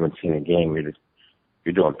 to 17 a game,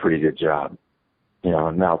 you're doing a pretty good job.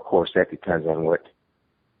 Now of course that depends on what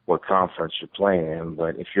conference you're playing in,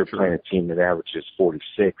 but if you're playing a team that averages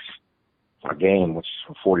 46 a game, which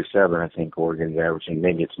is 47, I think Oregon's averaging,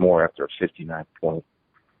 maybe it's more after a 59-point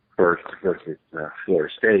versus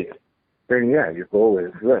Florida State, then yeah, your goal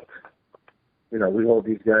is, look, we hold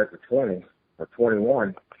these guys to 20 or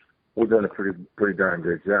 21, we're doing a pretty darn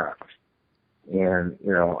good job. And,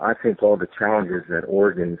 I think all the challenges that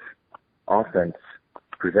Oregon's offense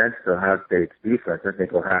presents to Ohio State's defense, I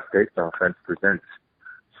think Ohio State's offense presents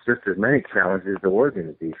just as many challenges to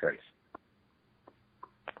Oregon's defense.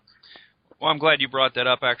 Well, I'm glad you brought that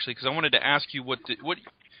up, actually, because I wanted to ask you what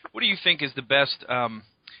do you think is the best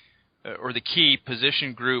or the key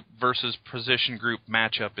position group versus position group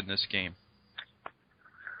matchup in this game?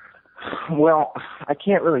 Well, I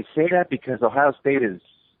can't really say that because Ohio State is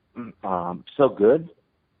so good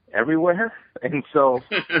everywhere, and so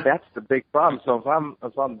that's the big problem. So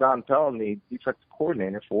if I'm Don Pellin, the defensive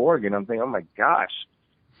coordinator for Oregon, I'm thinking, oh my gosh,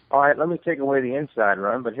 all right, let me take away the inside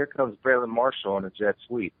run, but here comes Braylon Marshall on a jet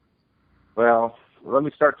sweep. Well, let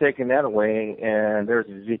me start taking that away, and there's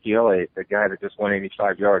Ezekiel Elliott, the guy that just won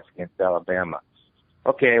 85 yards against Alabama.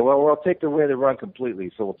 Okay, well, we'll take away the run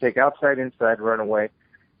completely, so we'll take outside, inside, run away.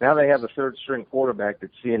 Now they have a third-string quarterback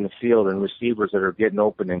that's seeing the field and receivers that are getting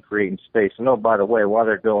open and creating space. And, oh, by the way, while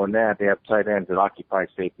they're doing that, they have tight ends that occupy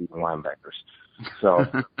safeties and linebackers. So,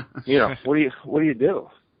 what do you do?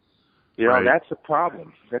 Right. That's a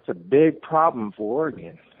problem. That's a big problem for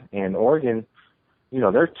Oregon. And Oregon,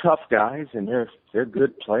 they're tough guys and they're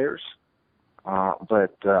good players.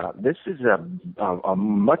 But this is a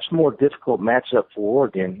much more difficult matchup for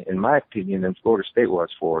Oregon, in my opinion, than Florida State was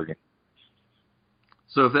for Oregon.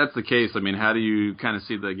 So if that's the case, I mean, how do you kind of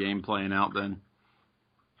see the game playing out then?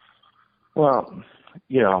 Well,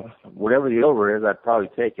 whatever the over is, I'd probably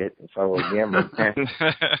take it if I were a gambling fan.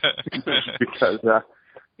 Because, and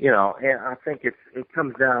I think it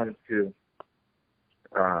comes down to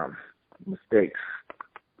mistakes.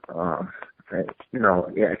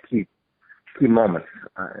 Key moments.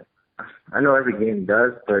 I know every game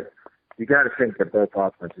does, but you got to think that both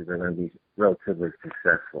offenses are going to be relatively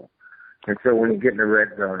successful. And so when you get in the red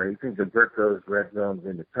zone, are you going to convert those red zones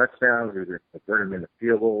into touchdowns, or convert them into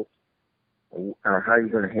field goals? Or how are you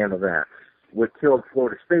going to handle that? What killed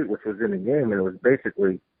Florida State, which was in the game, and it was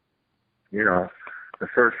basically, the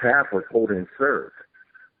first half was holding serve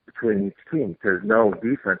between each team because no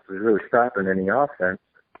defense was really stopping any offense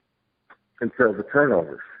until the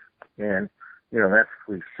turnovers. And, that's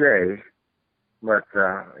cliche, but,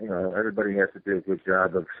 everybody has to do a good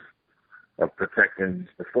job of protecting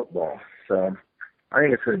the football. So I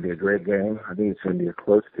think it's going to be a great game. I think it's going to be a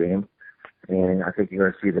close game. And I think you're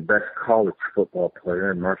going to see the best college football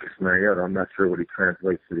player in Marcus Mariota. I'm not sure what he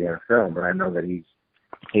translates to the NFL, but I know that he's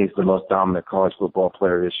the most dominant college football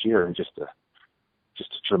player this year, and just a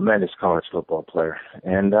tremendous college football player.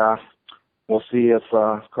 And we'll see if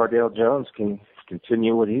Cardale Jones can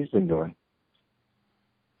continue what he's been doing.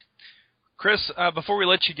 Chris, before we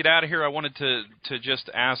let you get out of here, I wanted to just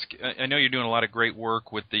ask. I know you're doing a lot of great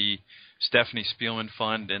work with the Stephanie Spielman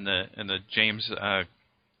Fund and the James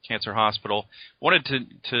Cancer Hospital. Wanted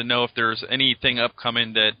to know if there's anything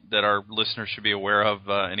upcoming that our listeners should be aware of,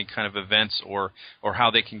 any kind of events or how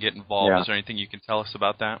they can get involved. Yeah. Is there anything you can tell us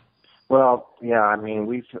about that? Well, yeah, I mean,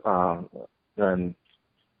 we've done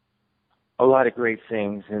a lot of great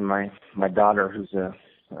things, and my daughter, who's a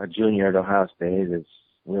junior at Ohio State, has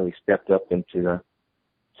really stepped up into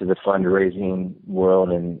the fundraising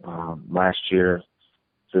world. And last year,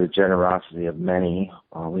 through the generosity of many,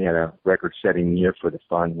 we had a record-setting year for the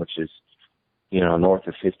fund, which is, north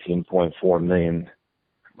of $15.4 million.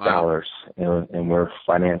 Wow. And we're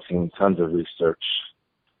financing tons of research,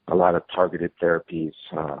 a lot of targeted therapies,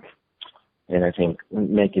 and I think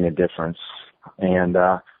making a difference. And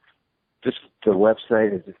just the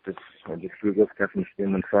website is just Google Stephanie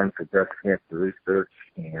Spielman Fund for Breast Cancer Research,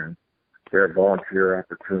 and there are volunteer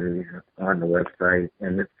opportunities on the website.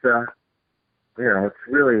 And it's it's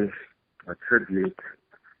really a tribute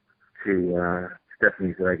to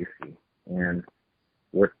Stephanie's legacy and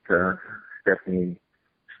what Stephanie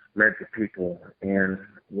meant to people. And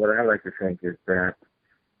what I like to think is that,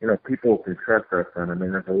 people can trust our fund. I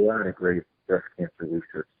mean, there's a lot of great breast cancer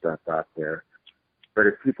research stuff out there. But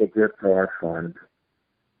if people give to our fund,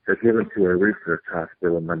 they're given to a research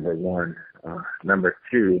hospital, number one. Number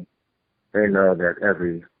two, they know that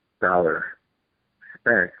every dollar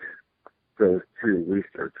spent goes to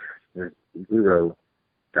research. There's $0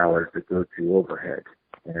 that go to overhead.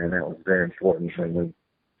 And that was very important when we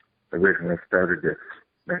originally started this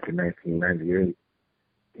back in 1998.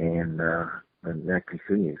 And that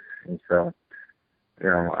continues. And so,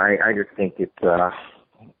 I just think it's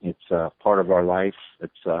part of our life.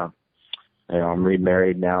 It's I'm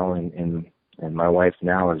remarried now, and my wife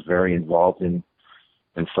now is very involved in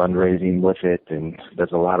fundraising with it, and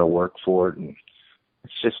does a lot of work for it. And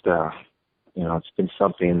it's just it's been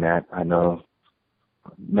something that I know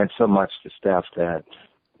meant so much to Steph that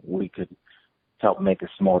we could help make a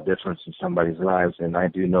small difference in somebody's lives. And I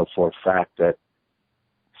do know for a fact that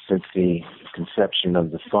since the conception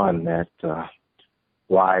of the fund that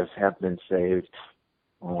lives have been saved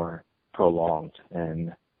or prolonged.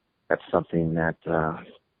 And that's something that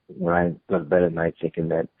when I go to bed at night thinking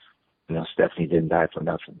that, Stephanie didn't die for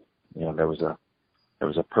nothing. There was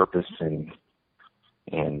a purpose, and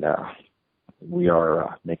we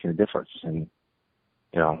are making a difference. And,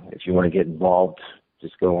 if you want to get involved,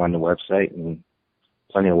 just go on the website, and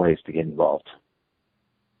plenty of ways to get involved.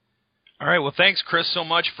 All right. Well, thanks, Chris, so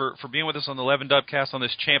much for being with us on the 11 Dubcast on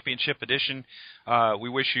this championship edition. We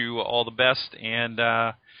wish you all the best, and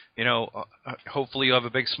hopefully you have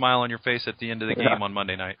a big smile on your face at the end of the game on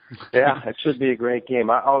Monday night. Yeah, it should be a great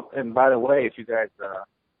game. And by the way, if you guys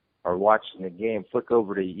are watching the game, flick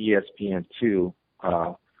over to ESPN2.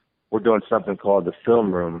 We're doing something called the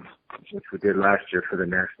Film Room, which we did last year for the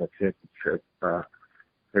national championship.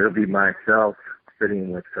 It'll be myself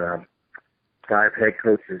sitting with 5 head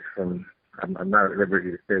coaches from, I'm not at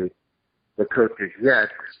liberty to say the coaches yet,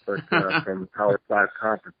 but from Power 5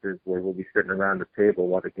 conferences, where we'll be sitting around the table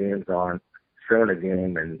while the game's on, showing the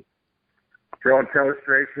game and showing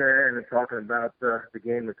illustration and talking about the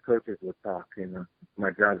game as coaches will talk.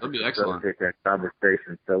 My job is to facilitate that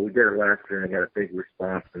conversation. So we did it last year, and I got a big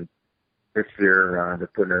response, and this year they're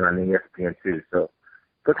putting it on ESPN2. So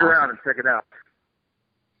look around and check it out.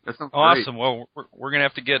 That sounds awesome. Great. Well, we're going to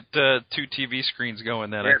have to get 2 TV screens going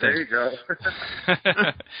then, I think. There you go.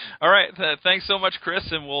 All right. Thanks so much, Chris,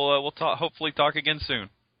 and we'll hopefully talk again soon.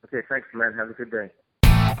 Okay, thanks, man. Have a good day.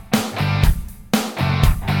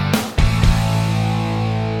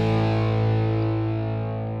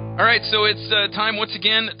 All right, so it's time once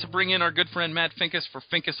again to bring in our good friend Matt Finkes for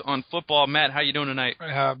Finkes on Football. Matt, how you doing tonight?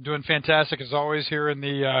 I'm doing fantastic, as always, here in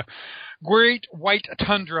the great white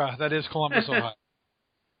tundra that is Columbus, Ohio.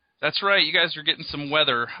 That's right. You guys are getting some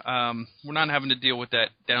weather. We're not having to deal with that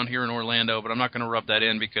down here in Orlando, but I'm not going to rub that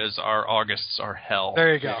in because our Augusts are hell.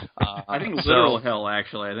 There you go. I think literal hell,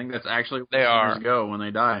 actually. I think that's actually where they go when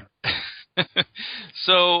they die.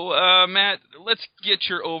 So, Matt, let's get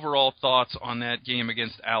your overall thoughts on that game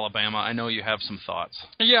against Alabama. I know you have some thoughts.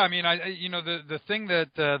 Yeah, I mean, the thing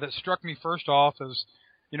that struck me first off is,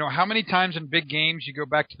 how many times in big games you go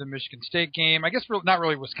back to the Michigan State game? I guess not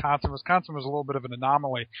really Wisconsin. Wisconsin was a little bit of an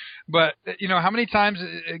anomaly. But, how many times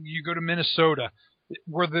you go to Minnesota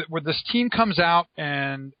where this team comes out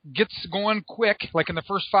and gets going quick, like in the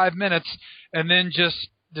first 5 minutes, and then just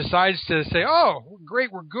decides to say, oh,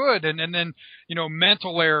 great, we're good. And then,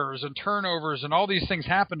 mental errors and turnovers and all these things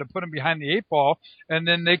happen to put them behind the 8 ball. And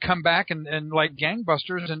then they come back and like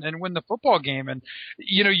gangbusters and win the football game. And,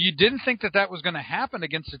 you didn't think that was going to happen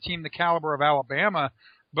against a team the caliber of Alabama.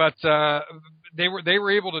 But they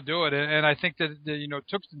were able to do it, and I think that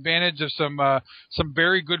took advantage of some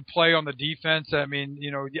very good play on the defense. I mean,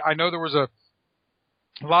 I know there was a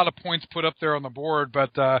lot of points put up there on the board,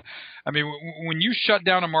 but when you shut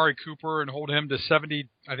down Amari Cooper and hold him to 72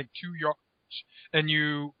 yards, and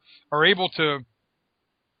you are able to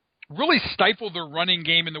really stifle their running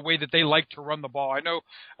game in the way that they like to run the ball. I know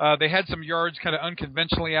they had some yards kind of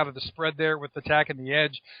unconventionally out of the spread there with the tack and the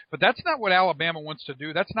edge, but that's not what Alabama wants to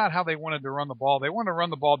do. That's not how they wanted to run the ball. They wanted to run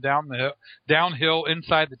the ball downhill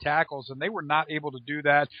inside the tackles, and they were not able to do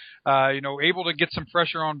that. Able to get some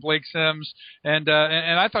pressure on Blake Sims, and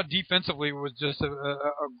I thought defensively it was just a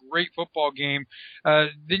great football game.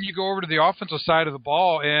 Then you go over to the offensive side of the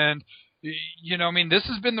ball, and this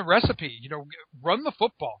has been the recipe. Run the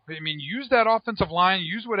football. Use that offensive line.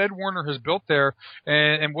 Use what Ed Warner has built there,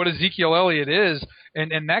 and what Ezekiel Elliott is,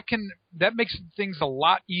 and that makes things a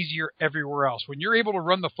lot easier everywhere else. When you're able to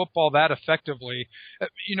run the football that effectively,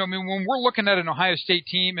 when we're looking at an Ohio State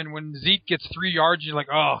team, and when Zeke gets 3 yards, you're like,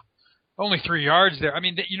 oh, only 3 yards there.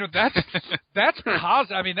 That's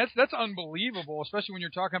positive. That's unbelievable, especially when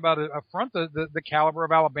you're talking about a front the caliber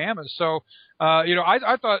of Alabama. So,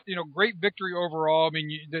 I thought, great victory overall.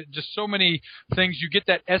 Just so many things. You get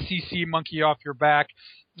that SEC monkey off your back.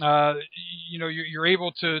 You're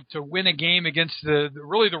able to win a game against the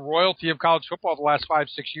royalty of college football the last 5-6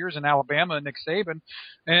 years in Alabama and Nick Saban,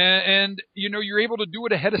 and you're able to do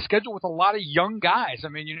it ahead of schedule with a lot of young guys.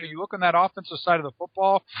 You look on that offensive side of the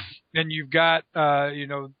football, and you've got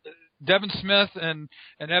Devin Smith and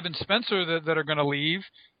Evan Spencer that are going to leave,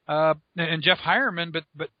 and Jeff Hireman,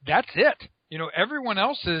 but that's it. Everyone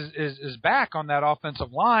else is back on that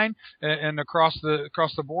offensive line and across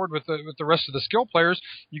the board with the rest of the skill players.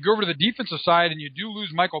 You go over to the defensive side, and you do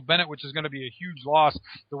lose Michael Bennett, which is going to be a huge loss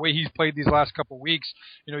the way he's played these last couple of weeks.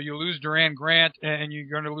 You lose Duran Grant, and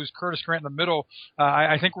you're going to lose Curtis Grant in the middle.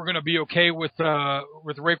 I think we're going to be okay with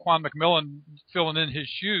Raekwon McMillan filling in his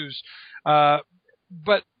shoes.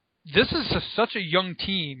 But this is such a young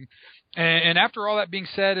team. And after all that being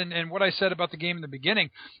said, and what I said about the game in the beginning,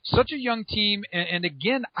 such a young team, and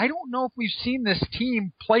again, I don't know if we've seen this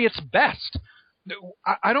team play its best.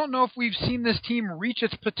 I don't know if we've seen this team reach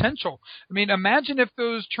its potential. Imagine if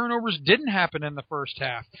those turnovers didn't happen in the first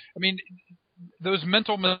half. Those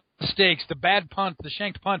mental mistakes, the bad punt, the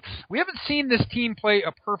shanked punt. We haven't seen this team play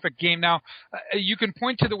a perfect game. Now, you can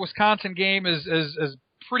point to the Wisconsin game as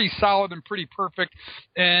pretty solid and pretty perfect,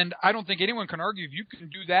 and I don't think anyone can argue if you can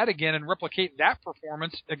do that again and replicate that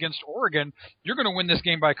performance against Oregon, you're going to win this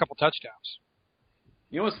game by a couple touchdowns.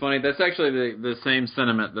 You know what's funny? That's actually the same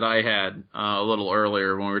sentiment that I had a little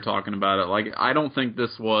earlier when we were talking about it. I don't think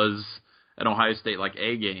this was an Ohio State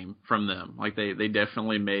A game from them. They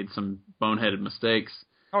definitely made some boneheaded mistakes.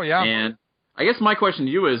 Oh yeah. And I guess my question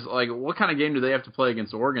to you is what kind of game do they have to play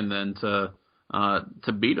against Oregon then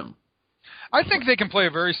to beat them? I think they can play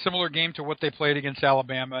a very similar game to what they played against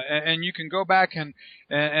Alabama, and you can go back and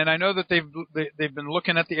I know that they've been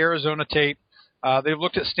looking at the Arizona tape. They've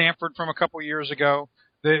looked at Stanford from a couple years ago.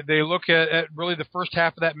 They look at really the first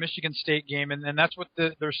half of that Michigan State game, and that's what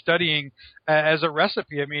they're studying as a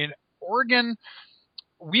recipe. Oregon,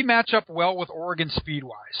 we match up well with Oregon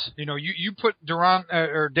speed-wise. You put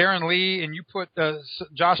Darren Lee and you put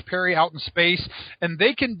Josh Perry out in space, and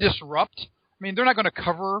they can disrupt. They're not going to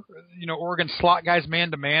cover, Oregon slot guys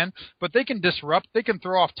man-to-man, but they can disrupt, they can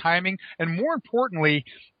throw off timing, and more importantly,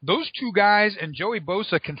 those two guys and Joey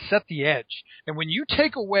Bosa can set the edge. And when you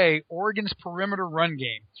take away Oregon's perimeter run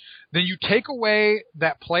game, then you take away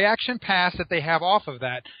that play-action pass that they have off of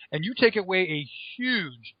that, and you take away a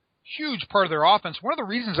huge part of their offense. One of the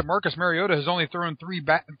reasons that Marcus Mariota has only thrown three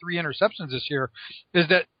interceptions this year is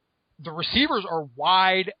that the receivers are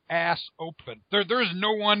wide ass open. There's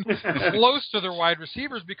no one close to their wide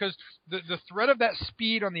receivers because the threat of that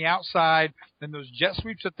speed on the outside and those jet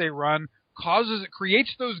sweeps that they run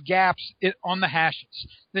creates those gaps on the hashes.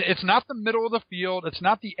 It's not the middle of the field. It's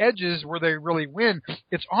not the edges where they really win.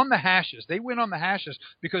 It's on the hashes. They win on the hashes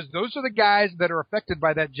because those are the guys that are affected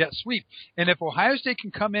by that jet sweep. And if Ohio State can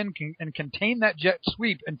come in and contain that jet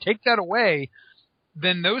sweep and take that away,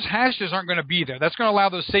 then those hashes aren't going to be there. That's going to allow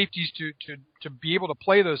those safeties to be able to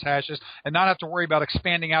play those hashes and not have to worry about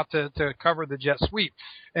expanding out to cover the jet sweep.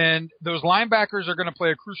 And those linebackers are going to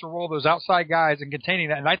play a crucial role, those outside guys, in containing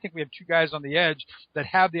that. And I think we have two guys on the edge that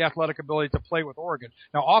have the athletic ability to play with Oregon.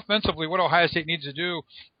 Now, offensively, what Ohio State needs to do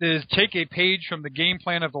is take a page from the game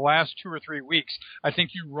plan of the last 2 or 3 weeks. I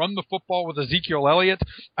think you run the football with Ezekiel Elliott.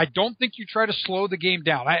 I don't think you try to slow the game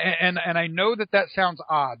down. And I know that sounds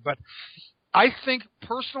odd, but I think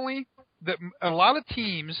personally that a lot of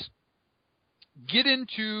teams get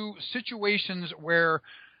into situations where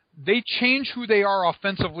they change who they are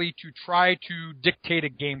offensively to try to dictate a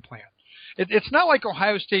game plan. It's not like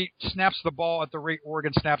Ohio State snaps the ball at the rate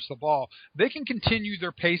Oregon snaps the ball. They can continue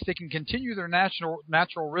their pace. They can continue their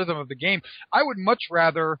natural rhythm of the game. I would much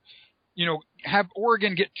rather, have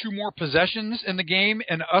Oregon get 2 more possessions in the game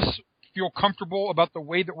and us feel comfortable about the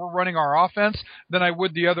way that we're running our offense than I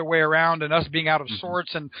would the other way around, and us being out of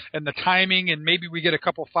sorts and the timing, and maybe we get a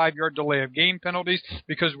couple 5-yard delay of game penalties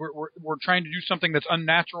because we're trying to do something that's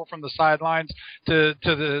unnatural from the sidelines to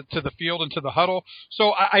the field and to the huddle.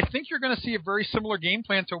 So I think you're going to see a very similar game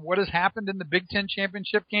plan to what has happened in the Big Ten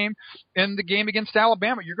championship game and the game against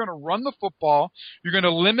Alabama. You're going to run the football. You're going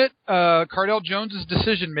to limit Cardale Jones's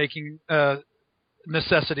decision-making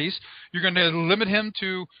necessities. You're going to limit him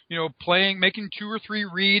to, making 2 or 3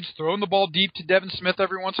 reads, throwing the ball deep to Devin Smith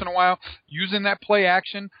every once in a while, using that play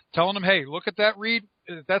action, telling him, hey, look at that read.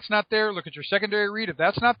 If that's not there, look at your secondary read. If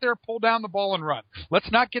that's not there, pull down the ball and run.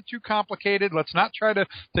 Let's not get too complicated. Let's not try to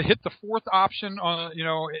hit the 4th option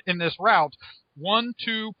in this route. 1,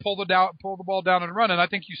 2, pull the ball down and run. And I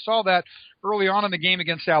think you saw that early on in the game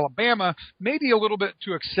against Alabama, maybe a little bit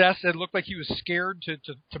to excess. It looked like he was scared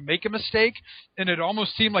to make a mistake, and it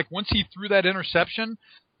almost seemed like once he threw that interception,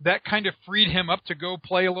 that kind of freed him up to go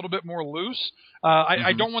play a little bit more loose.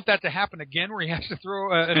 I don't want that to happen again where he has to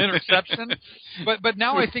throw an interception. But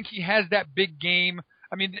now I think he has that big game.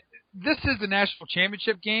 I mean, this is the national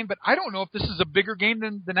championship game, but I don't know if this is a bigger game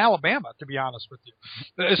than Alabama, to be honest with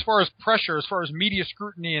you, as far as pressure, as far as media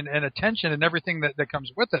scrutiny and attention and everything that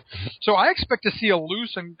comes with it. So I expect to see a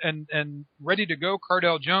loose and ready to go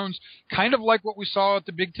Cardale Jones, kind of like what we saw at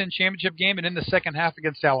the Big Ten championship game and in the second half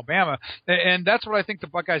against Alabama. And that's what I think the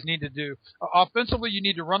Buckeyes need to do. Offensively, you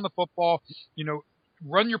need to run the football,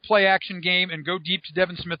 run your play action game and go deep to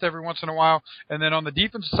Devin Smith every once in a while. And then on the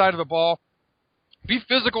defensive side of the ball, be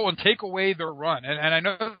physical and take away their run. And I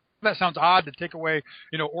know that sounds odd to take away,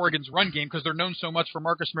 Oregon's run game because they're known so much for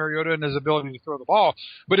Marcus Mariota and his ability to throw the ball.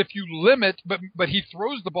 But if you limit, but he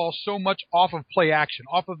throws the ball so much off of play action,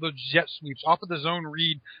 off of those jet sweeps, off of the zone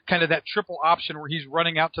read, kind of that triple option where he's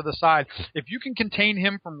running out to the side. If you can contain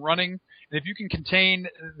him from running, and if you can contain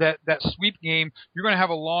that sweep game, you're going to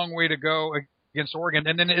have a long way to go against Oregon.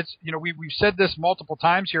 And then it's, we've said this multiple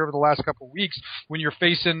times here over the last couple of weeks when you're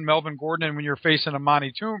facing Melvin Gordon and when you're facing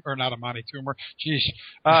Amani Toomer, or not Amani Toomer,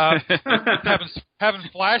 having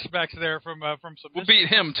flashbacks there from some. We'll beat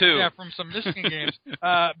him too. Yeah, from some Michigan games.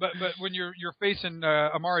 But when you're facing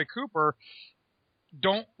Amari Cooper,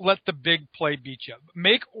 don't let the big play beat you.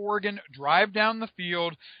 Make Oregon drive down the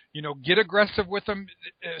field, get aggressive with them,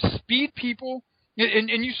 speed people.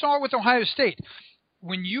 And you saw it with Ohio State.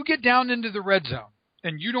 When you get down into the red zone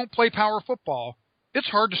and you don't play power football, it's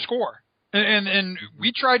hard to score. And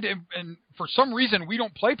we tried to, and for some reason we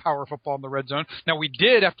don't play power football in the red zone. Now we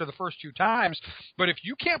did after the first 2 times, but if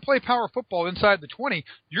you can't play power football inside the 20,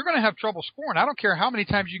 you're going to have trouble scoring. I don't care how many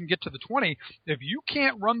times you can get to the 20. If you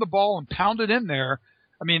can't run the ball and pound it in there,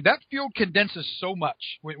 I mean, that field condenses so much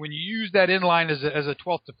when you use that inline as a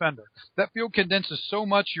 12th defender. That field condenses so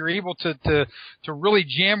much. You're able to really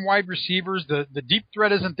jam wide receivers. The deep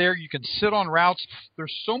threat isn't there. You can sit on routes.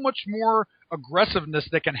 There's so much more aggressiveness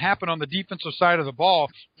that can happen on the defensive side of the ball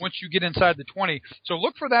once you get inside the 20. So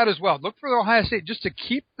look for that as well. Look for Ohio State just to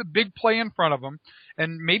keep the big play in front of them,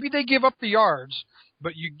 and maybe they give up the yards,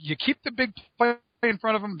 but you keep the big play in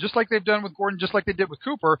front of them just like they've done with Gordon, just like they did with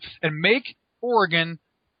Cooper, and make Oregon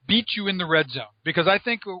beat you in the red zone. Because I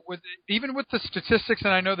think even with the statistics,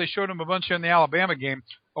 and I know they showed them a bunch in the Alabama game,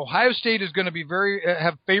 Ohio State is going to be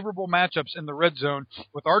have favorable matchups in the red zone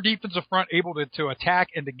with our defensive front able to attack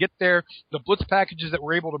and to get there. The blitz packages that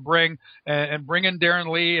we're able to bring and bring in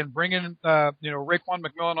Darren Lee and bring in Raekwon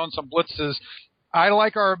McMillan on some blitzes. I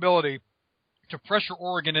like our ability to pressure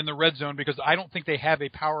Oregon in the red zone because I don't think they have a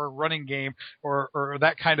power running game or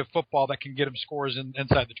that kind of football that can get them scores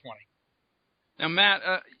inside the 20. Now, Matt,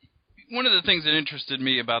 one of the things that interested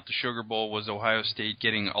me about the Sugar Bowl was Ohio State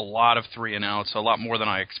getting a lot of 3-and-outs, a lot more than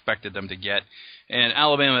I expected them to get. And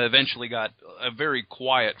Alabama eventually got a very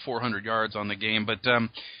quiet 400 yards on the game. But,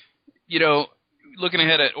 looking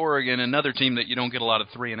ahead at Oregon, another team that you don't get a lot of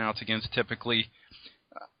 3 and outs against typically.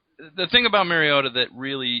 The thing about Mariota that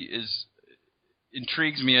really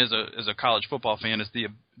intrigues me as a college football fan is the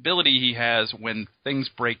ability he has when things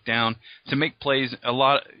break down to make plays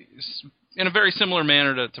in a very similar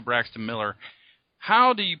manner to Braxton Miller.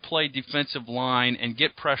 How do you play defensive line and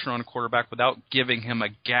get pressure on a quarterback without giving him a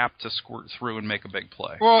gap to squirt through and make a big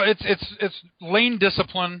play? Well, it's lane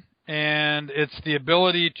discipline, and it's the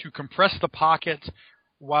ability to compress the pocket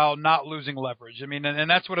while not losing leverage. I mean, and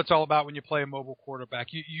that's what it's all about when you play a mobile quarterback.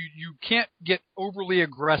 You can't get overly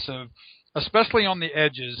aggressive, especially on the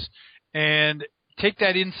edges, and take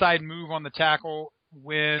that inside move on the tackle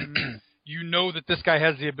when you know that this guy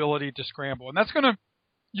has the ability to scramble. And that's going to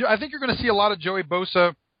I think you're going to see a lot of Joey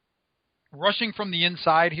Bosa rushing from the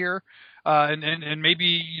inside here, and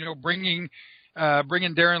maybe bringing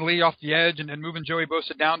Darren Lee off the edge and moving Joey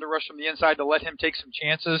Bosa down to rush from the inside to let him take some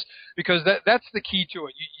chances, because that's the key to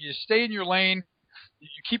it. You stay in your lane, you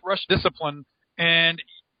keep rush discipline, and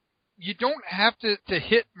you don't have to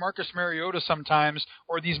hit Marcus Mariota sometimes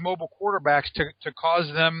or these mobile quarterbacks to cause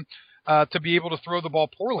them to be able to throw the ball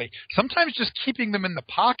poorly. Sometimes just keeping them in the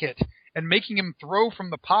pocket and making him throw from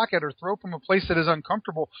the pocket or throw from a place that is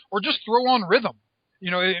uncomfortable or just throw on rhythm.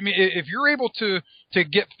 I mean, if you're able to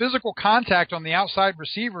get physical contact on the outside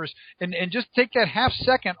receivers and just take that half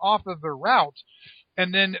second off of their route,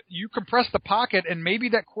 and then you compress the pocket, and maybe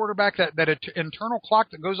that quarterback, that internal clock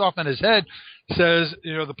that goes off in his head says,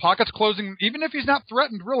 the pocket's closing, even if he's not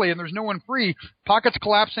threatened really and there's no one free, pocket's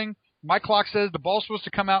collapsing. My clock says the ball's supposed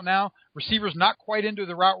to come out now. Receiver's not quite into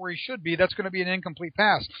the route where he should be. That's going to be an incomplete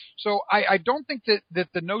pass. So I don't think that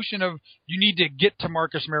the notion of you need to get to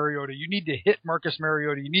Marcus Mariota, you need to hit Marcus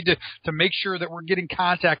Mariota, you need to make sure that we're getting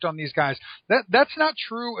contact on these guys. That's not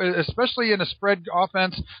true, especially in a spread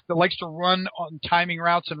offense that likes to run on timing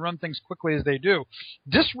routes and run things quickly as they do.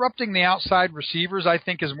 Disrupting the outside receivers, I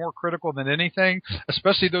think, is more critical than anything,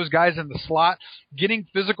 especially those guys in the slot. Getting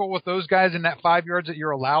physical with those guys in that 5 yards that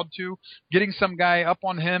you're allowed to, getting some guy up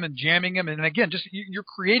on him and jamming him, and again, just you're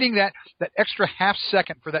creating that extra half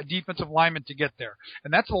second for that defensive lineman to get there,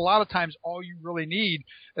 and that's a lot of times all you really need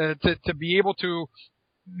to be able to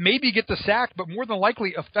maybe get the sack, but more than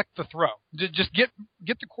likely affect the throw. Just get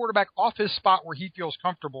the quarterback off his spot where he feels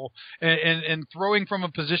comfortable and throwing from a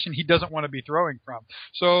position he doesn't want to be throwing from.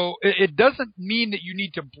 So it doesn't mean that you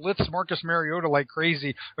need to blitz Marcus Mariota like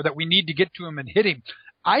crazy or that we need to get to him and hit him.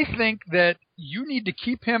 I think that you need to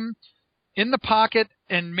keep him in the pocket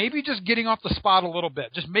and maybe just getting off the spot a little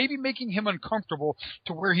bit, just maybe making him uncomfortable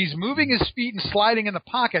to where he's moving his feet and sliding in the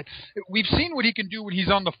pocket. We've seen what he can do when he's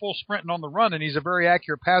on the full sprint and on the run, and he's a very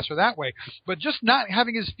accurate passer that way. But just not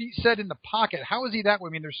having his feet set in the pocket, how is he that way?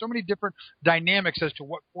 I mean, there's so many different dynamics as to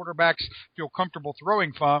what quarterbacks feel comfortable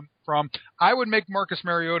throwing from. I would make Marcus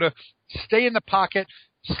Mariota stay in the pocket,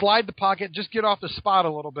 slide the pocket, just get off the spot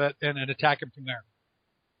a little bit and attack him from there.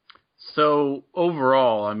 So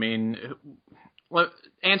overall, I mean,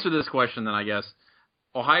 answer this question then, I guess.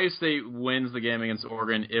 Ohio State wins the game against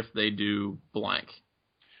Oregon if they do blank.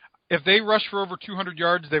 If they rush for over 200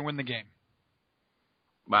 yards, they win the game.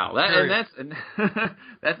 Wow,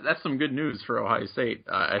 that's some good news for Ohio State.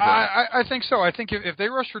 I think so. I think if they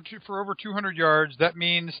rush for over 200 yards, that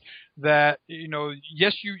means that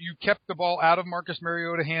yes, you kept the ball out of Marcus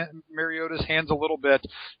Mariota's hands a little bit.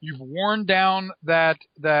 You've worn down that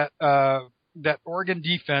Oregon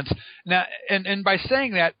defense now, and by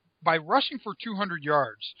saying that, by rushing for 200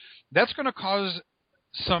 yards, that's going to cause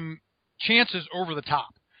some chances over the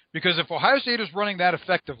top. Because if Ohio State is running that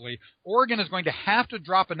effectively, Oregon is going to have to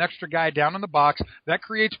drop an extra guy down in the box. That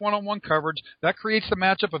creates one-on-one coverage. That creates the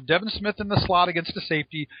matchup of Devin Smith in the slot against the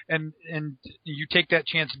safety, and you take that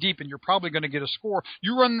chance deep, and you're probably going to get a score.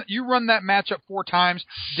 You run that matchup 4 times,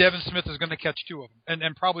 Devin Smith is going to catch 2 of them,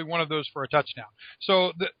 and probably one of those for a touchdown.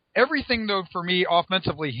 So everything, though, for me,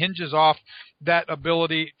 offensively hinges off that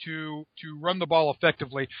ability to run the ball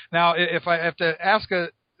effectively. Now, if I have to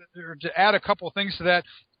add a couple of things to that,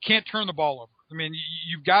 can't turn the ball over. I mean,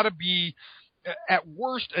 you've got to be at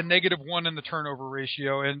worst a -1 in the turnover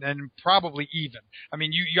ratio and probably even. I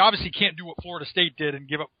mean, you obviously can't do what Florida State did and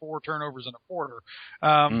give up 4 turnovers in a quarter.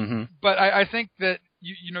 But I think that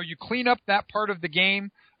you clean up that part of the game.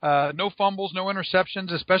 No fumbles, no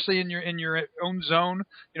interceptions, especially in your own zone.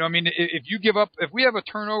 I mean, if we have a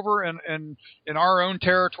turnover in our own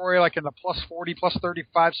territory, like in the +40,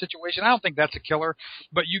 +35 situation, I don't think that's a killer.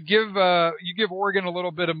 But you give Oregon a little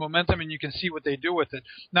bit of momentum, and you can see what they do with it.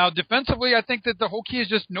 Now, defensively, I think that the whole key is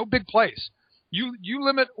just no big plays. You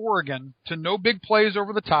limit Oregon to no big plays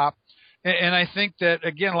over the top, and I think that,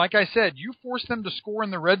 again, like I said, you force them to score in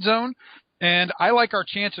the red zone, And I like our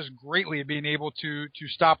chances greatly of being able to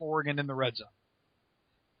stop Oregon in the red zone.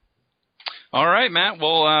 All right, Matt.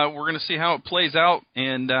 Well, we're going to see how it plays out,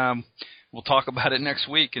 and we'll talk about it next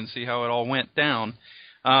week and see how it all went down.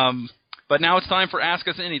 But now it's time for Ask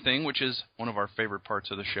Us Anything, which is one of our favorite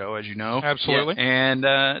parts of the show, as you know. Absolutely. Yeah. And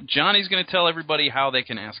Johnny's going to tell everybody how they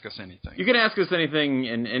can ask us anything. You can ask us anything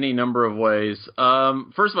in any number of ways.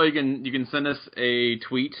 First of all, you can send us a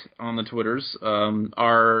tweet on the Twitters.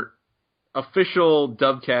 Our official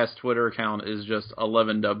Dubcast Twitter account is just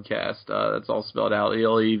 11Dubcast. That's all spelled out,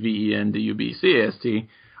 ELEVENDUBCAST.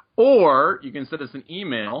 Or you can send us an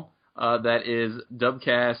email. That is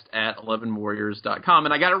dubcast@11warriors.com.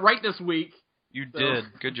 And I got it right this week. You did.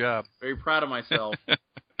 Good job. Very proud of myself. we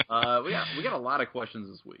got a lot of questions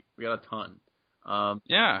this week. We got a ton.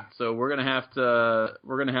 Yeah. So we're gonna have to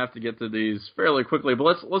get to these fairly quickly.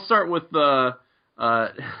 But let's start with the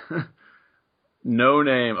no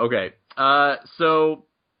name. Okay. So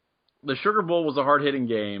the Sugar Bowl was a hard hitting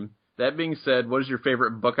game. That being said, what is your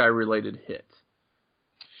favorite Buckeye related hit?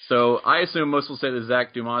 So I assume most will say the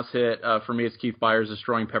Zach Dumas hit. For me, it's Keith Byers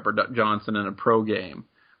destroying Pepper Johnson in a pro game.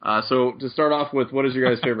 So to start off with, what is your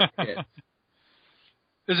guys' favorite hit?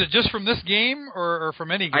 Is it just from this game or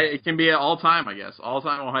from any game? It can be all time, I guess.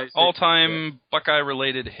 All-time Ohio State. All-time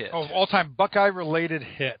Buckeye-related hit. Oh, all-time Buckeye-related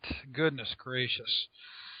hit. Goodness gracious.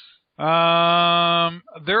 There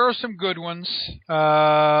are some good ones.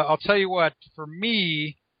 I'll tell you what. For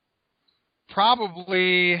me,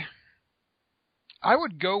 probably I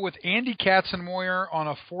would go with Andy Katzenmoyer on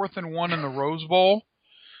a 4th and 1 in the Rose Bowl.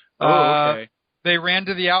 Okay. They ran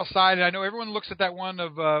to the outside, and I know everyone looks at that one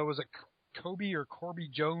of was it Kobe or Corby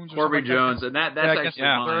Jones? Corby Jones, and that's actually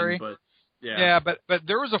mine. But but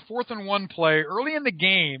there was a 4th and 1 play early in the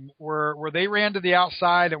game where they ran to the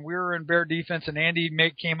outside, and we were in bear defense, and Andy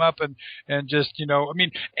came up and just I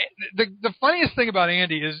mean, the funniest thing about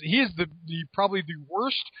Andy is he is the probably the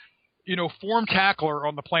worst form tackler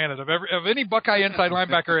on the planet of any Buckeye inside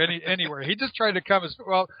linebacker anywhere. He just tried to come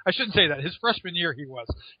well, I shouldn't say that. His freshman year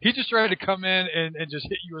he just tried to come in and just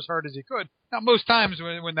hit you as hard as he could. Now most times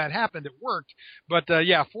when that happened it worked. But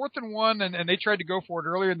 4th and 1 and they tried to go for it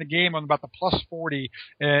earlier in the game on about the +40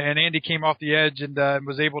 and Andy came off the edge and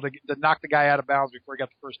was able to knock the guy out of bounds before he got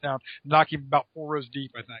the first down, knock him about 4 rows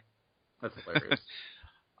deep, I think. That's hilarious.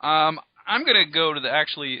 I'm going to go to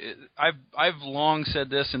I've long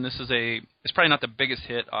said this, and it's probably not the biggest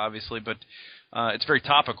hit, obviously, but it's very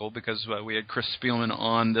topical because we had Chris Spielman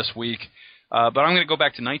on this week. But I'm going to go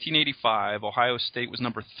back to 1985. Ohio State was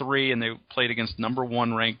number 3, and they played against number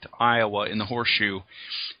 1 ranked Iowa in the Horseshoe.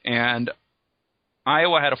 And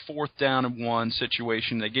Iowa had a 4th down and 1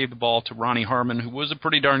 situation. They gave the ball to Ronnie Harmon, who was a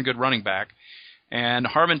pretty darn good running back. And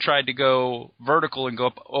Harmon tried to go vertical and go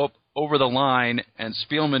up over the line, and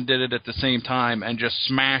Spielman did it at the same time and just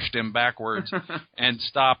smashed him backwards and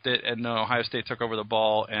stopped it. And Ohio State took over the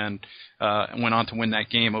ball and went on to win that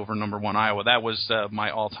game over number 1 Iowa. That was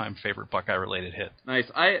my all-time favorite Buckeye-related hit. Nice.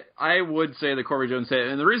 I would say the Corby Jones hit,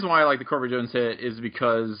 and the reason why I like the Corby Jones hit is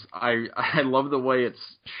because I love the way it's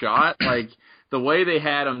shot. Like the way they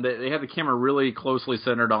had him, they had the camera really closely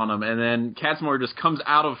centered on him, and then Katzenmoyer just comes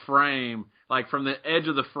out of frame. Like from the edge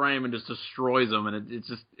of the frame and just destroys them, and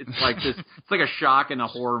it's like this. It's like a shock in a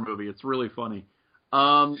horror movie. It's really funny.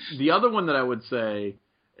 The other one that I would say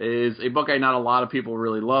is a Buckeye not a lot of people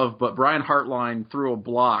really love, but Brian Hartline threw a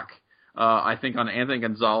block, I think on Anthony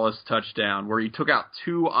Gonzalez touchdown, where he took out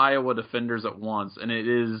 2 Iowa defenders at once, and it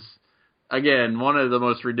is again one of the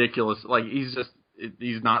most ridiculous. Like he's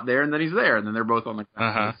not there, and then he's there, and then they're both on the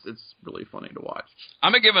ground. It's really funny to watch.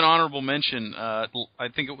 I'm gonna give an honorable mention. I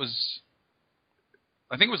think it was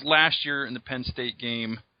last year in the Penn State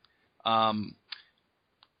game.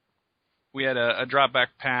 We had a drop back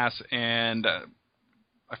pass, and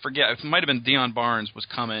I forget, it might have been Deion Barnes was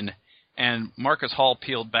coming, and Marcus Hall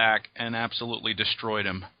peeled back and absolutely destroyed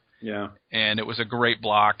him. Yeah. And it was a great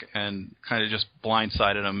block and kind of just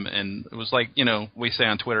blindsided him. And it was like, we say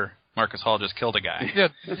on Twitter, Marcus Hall just killed a guy. Yeah,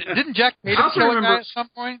 didn't Jack Tatum kill a guy at some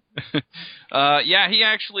point? Yeah, he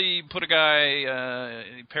actually put a guy,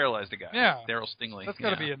 he paralyzed a guy. Yeah. Daryl Stingley. That's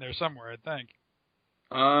got to be in there somewhere, I think.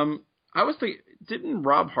 I was thinking, didn't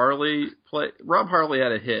Rob Harley play? Rob Harley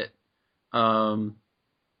had a hit,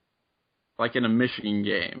 like in a Michigan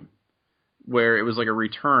game, where it was like a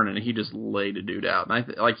return and he just laid a dude out. And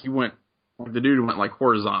the dude went like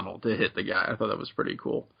horizontal to hit the guy. I thought that was pretty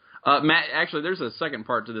cool. Matt, actually, there's a second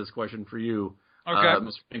part to this question for you. Okay.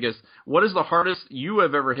 Mr. Pincus. What is the hardest you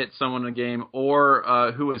have ever hit someone in a game,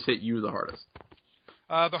 or who has hit you the hardest?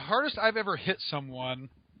 The hardest I've ever hit someone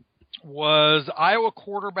was Iowa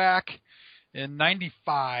quarterback in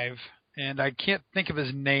 '95. and I can't think of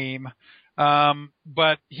his name.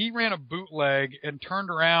 But he ran a bootleg and turned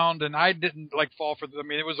around, and I didn't fall for them. I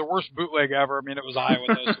mean, it was the worst bootleg ever. I mean, it was Iowa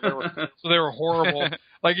though, so they were horrible.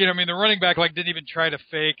 The running back didn't even try to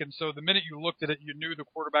fake, and so the minute you looked at it, you knew the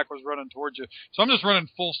quarterback was running towards you. So I'm just running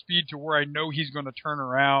full speed to where I know he's going to turn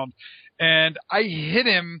around, and I hit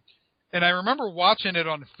him. And I remember watching it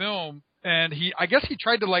on film, and I guess he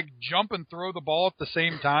tried to jump and throw the ball at the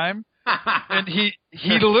same time, and he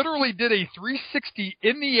literally did a 360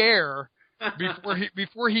 in the air.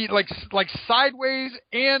 Before he sideways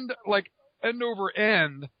and end over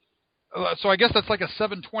end, so I guess that's a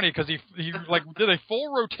 720 because he did a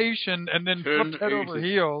full rotation and then flipped head over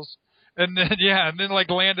heels and then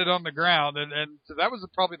landed on the ground and so that was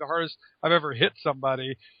probably the hardest I've ever hit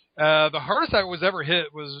somebody. The hardest I was ever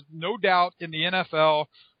hit was no doubt in the NFL.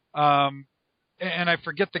 And I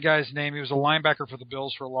forget the guy's name. He was a linebacker for the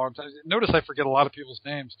Bills for a long time. Notice I forget a lot of people's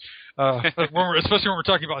names, especially when we're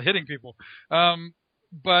talking about hitting people.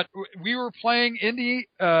 But we were playing Indy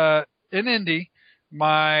in Indy,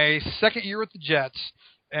 my second year with the Jets,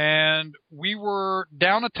 and we were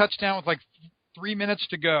down a touchdown with 3 minutes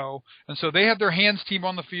to go. And so they had their hands team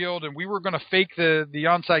on the field, and we were going to fake the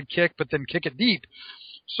onside kick, but then kick it deep.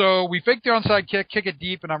 So we fake the onside kick it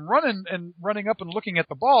deep, and I'm running up and looking at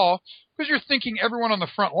the ball because you're thinking everyone on the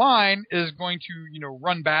front line is going to,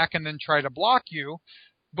 run back and then try to block you.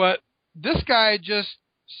 But this guy just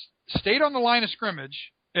stayed on the line of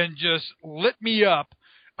scrimmage and just lit me up.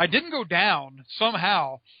 I didn't go down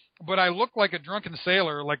somehow, but I looked like a drunken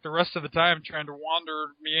sailor the rest of the time trying to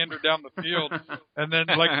meander down the field. And then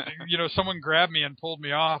someone grabbed me and pulled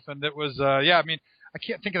me off. And it was, I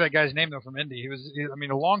can't think of that guy's name though from Indy. He was,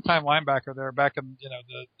 a long-time linebacker there back in the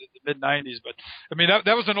mid-90s. But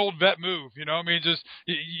that was an old vet move. Just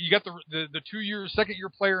you got the second-year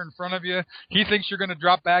player in front of you. He thinks you're going to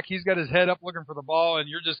drop back. He's got his head up looking for the ball, and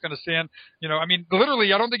you're just going to stand.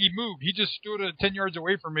 Literally, I don't think he moved. He just stood 10 yards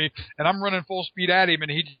away from me, and I'm running full speed at him,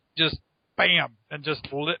 and he just bam and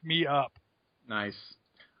just lit me up. Nice.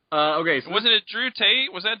 Okay, so wasn't it Drew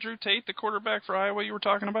Tate? Was that Drew Tate, the quarterback for Iowa you were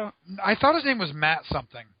talking about? I thought his name was Matt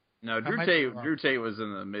something. No, Drew Tate was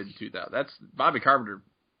in the mid-2000s. That's Bobby Carpenter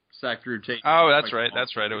sacked Drew Tate. Oh, that's right.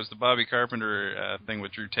 That's right. It was the Bobby Carpenter thing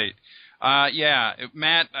with Drew Tate.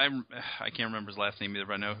 Matt, I can't remember his last name either,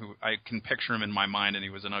 but I can picture him in my mind, and he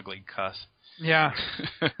was an ugly cuss. Yeah.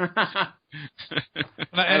 and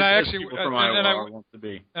I actually want to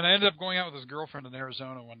be. And I ended up going out with his girlfriend in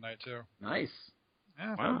Arizona one night too. Nice.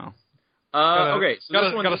 Yeah. Wow. Okay, so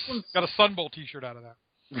got a Sun Bowl T-shirt out of that.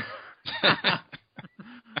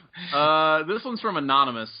 This one's from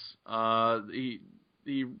Anonymous.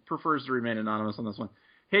 He prefers to remain anonymous on this one.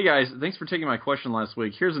 Hey guys, thanks for taking my question last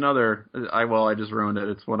week. Here's another. I just ruined it.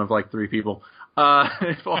 It's one of 3 people.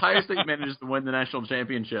 If Ohio State manages to win the national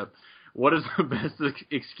championship, what is the best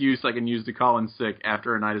excuse I can use to call in sick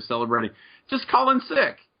after a night of celebrating? Just call in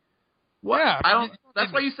sick. What? Yeah,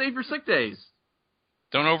 that's why you save your sick days.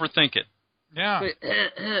 Don't overthink it. Yeah. Say,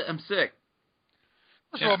 I'm sick.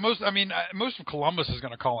 First of all, most of Columbus is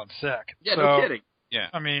going to call in sick. Yeah, no kidding. Yeah.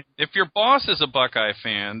 If your boss is a Buckeye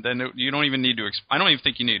fan, then you don't even need to I don't even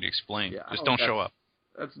think you need to explain. Yeah, just don't show up.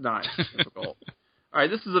 That's not difficult. All right,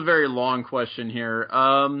 this is a very long question here.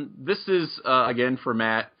 This is, again, for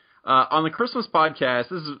Matt. On the Christmas podcast,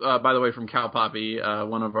 this is, by the way, from Cal Poppy,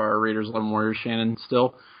 one of our readers, 11 Warriors, Shannon,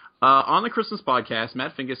 still. On the Christmas podcast,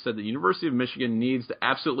 Matt Finkus said the University of Michigan needs to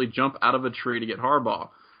absolutely jump out of a tree to get Harbaugh.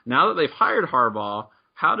 Now that they've hired Harbaugh,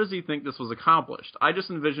 how does he think this was accomplished? I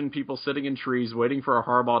just envision people sitting in trees waiting for a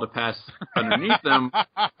Harbaugh to pass underneath them.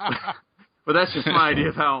 But that's just my idea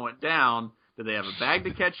of how it went down. Did they have a bag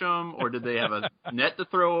to catch them, or did they have a net to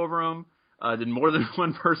throw over them? Did more than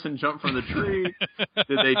one person jump from the tree?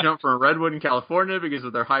 Did they jump from a redwood in California because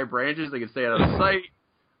of their high branches? They could stay out of sight.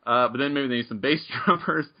 But then maybe they need some base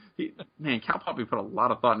jumpers. Cal Poppy put a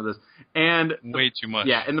lot of thought into this. And way too much.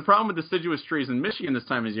 Yeah, and the problem with deciduous trees in Michigan this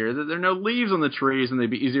time of year is that there are no leaves on the trees, and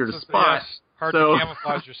they'd be easier to spot. Yes, hard to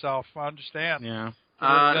camouflage yourself. I understand. Yeah.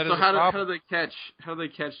 So how do they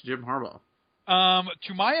catch Jim Harbaugh?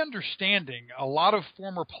 To my understanding, a lot of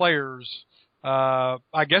former players,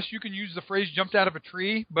 I guess you can use the phrase "jumped out of a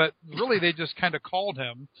tree," but really they just kind of called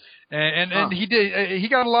him, and he did. He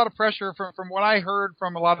got a lot of pressure from what I heard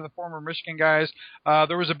from a lot of the former Michigan guys.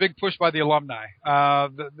 There was a big push by the alumni.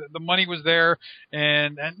 The money was there,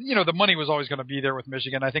 and the money was always going to be there with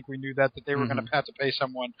Michigan. I think we knew that they were going to have to pay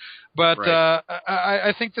someone, but right.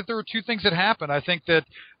 I think that there were 2 things that happened. I think that,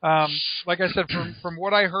 like I said, from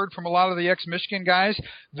what I heard from a lot of the ex-Michigan guys,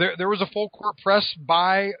 there was a full court press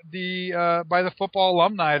by the football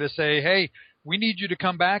alumni to say, hey, we need you to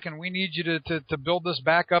come back, and we need you to build this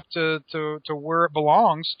back up to where it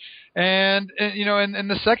belongs. And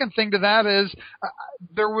the second thing to that is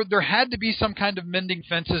there had to be some kind of mending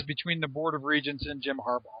fences between the Board of Regents and Jim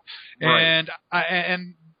Harbaugh. Right.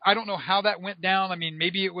 And I don't know how that went down. I mean,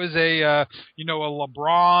 maybe it was a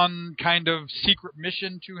LeBron kind of secret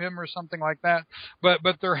mission to him or something like that. But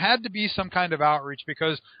there had to be some kind of outreach,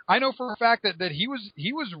 because I know for a fact that he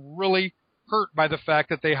was really hurt by the fact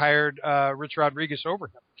that they hired Rich Rodriguez over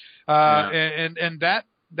him. And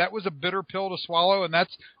that was a bitter pill to swallow, and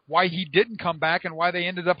that's why he didn't come back and why they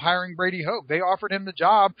ended up hiring Brady Hoke. They offered him the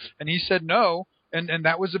job, and he said no, and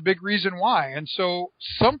that was a big reason why. And so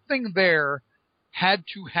something there had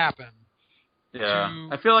to happen. Yeah,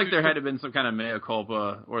 I feel like there had to have been some kind of mea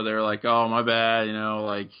culpa where they're like, "Oh, my bad,"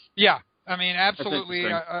 Yeah, I mean, absolutely.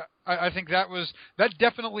 I think that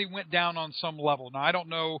definitely went down on some level. Now, I don't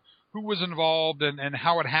know who was involved and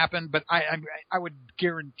how it happened, but I would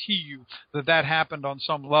guarantee you that happened on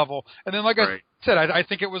some level. And then, like I said, I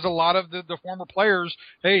think it was a lot of the former players,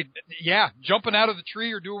 jumping out of the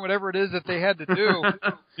tree or doing whatever it is that they had to do,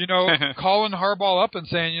 calling Harbaugh up and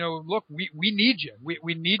saying, look, we need you.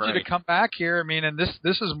 We need you to come back here. I mean, and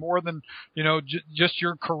this is more than, just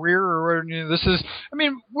your career, or this is, I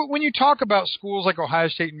mean, when you talk about schools like Ohio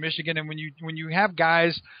State and Michigan, and when you have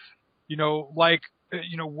guys, like,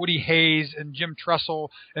 Woody Hayes and Jim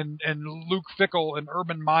Tressel and Luke Fickell and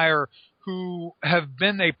Urban Meyer, who have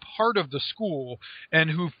been a part of the school and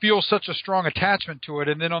who feel such a strong attachment to it.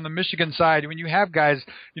 And then on the Michigan side, when you have guys,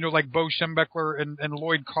 like Bo Schembechler and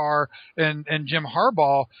Lloyd Carr and Jim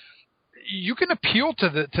Harbaugh, you can appeal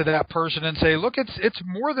to that person and say, look, it's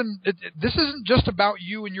more than this isn't just about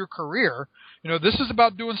you and your career. This is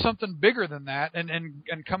about doing something bigger than that,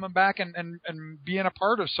 and coming back and being a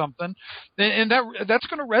part of something, and that's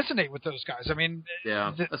going to resonate with those guys. I mean,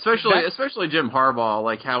 yeah, especially Jim Harbaugh,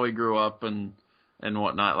 like how he grew up and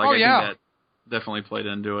whatnot. Like, I think that definitely played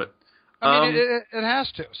into it. I mean, it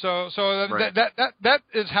has to. So that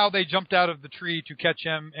is how they jumped out of the tree to catch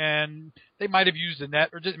him, and they might have used a net,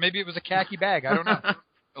 or just maybe it was a khaki bag. I don't know.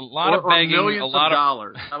 A lot of begging, millions a lot of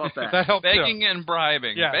dollars. How about that? That helped begging too. and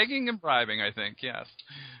bribing. Yes. Begging and bribing, I think, yes.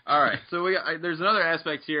 All right, so there's another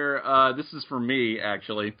aspect here. This is for me,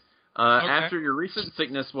 actually. Okay. After your recent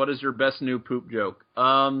sickness, what is your best new poop joke?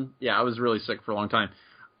 I was really sick for a long time.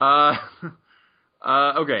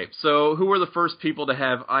 Okay, so who were the first people to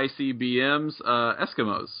have ICBMs?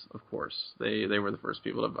 Eskimos, of course. They were the first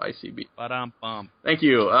people to have ICBMs. Ba-dum-bum. Thank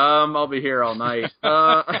you. I'll be here all night.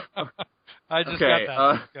 I just okay,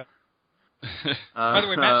 got that. By the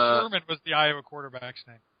way, Matt Sherman was the Iowa quarterback's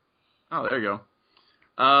name. Oh, there you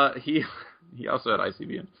go. He also had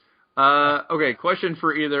ICBMs. Okay, question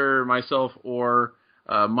for either myself or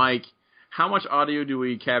Mike. How much audio do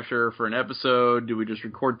we capture for an episode? Do we just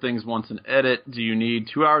record things once and edit? Do you need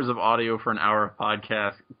 2 hours of audio for an hour of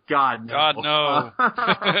podcast? God, no. God,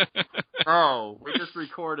 no. Oh, we just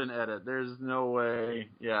record and edit. There's no way.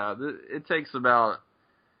 Yeah, it takes about...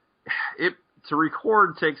 To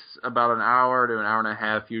record takes about an hour to an hour and a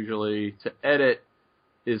half usually. To edit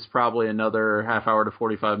is probably another half hour to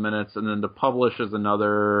 45 minutes, and then to publish is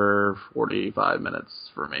another 45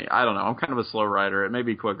 minutes for me. I don't know. I'm kind of a slow writer. It may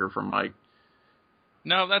be quicker for Mike.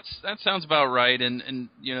 No, that sounds about right. And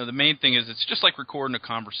the main thing is it's just like recording a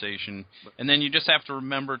conversation, and then you just have to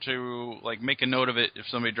remember to make a note of it if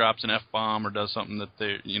somebody drops an F-bomb or does something that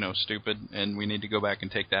they're stupid, and we need to go back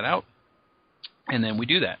and take that out, and then we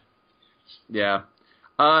do that. Yeah.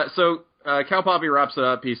 So Cal Poppy wraps it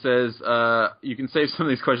up. He says, you can save some of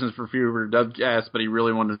these questions for future Dubcast, but he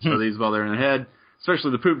really wanted to throw these while they're in the head,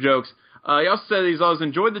 especially the poop jokes. He also said he's always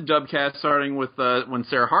enjoyed the Dubcast, starting with when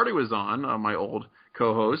Sarah Hardy was on, my old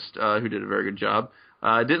co-host, who did a very good job.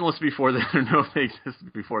 Didn't listen before then, or know if they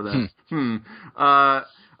existed before then.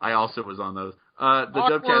 I also was on those. The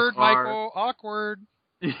awkward, Dubcasts Michael, awkward.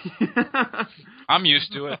 I'm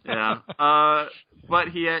used to it. Yeah. But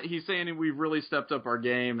he's saying we've really stepped up our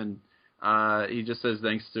game, and he just says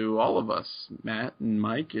thanks to all of us, Matt and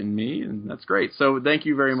Mike and me, and that's great. So thank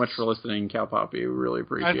you very much for listening, Cal Poppy. We really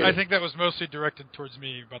appreciate it. I think that was mostly directed towards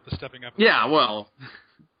me about the stepping up. Yeah, well,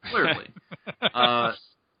 clearly. All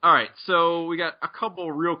right, so we got a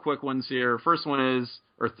couple real quick ones here. First one is,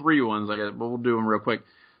 or three ones, I guess, but we'll do them real quick.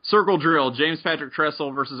 Circle drill, James Patrick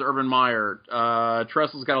Tressel versus Urban Meyer.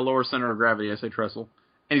 Tressel's got a lower center of gravity, I say Tressel.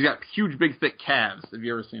 And he's got huge, big, thick calves. Have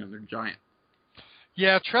you ever seen them? They're giant.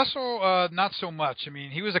 Yeah, Tressel, not so much. I mean,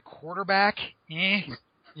 he was a quarterback.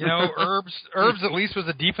 Herbs at least was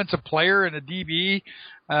a defensive player and a DB.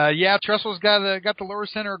 Tressel's got the lower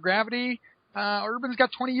center of gravity. Urban's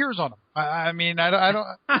got 20 years on him. I mean, I don't.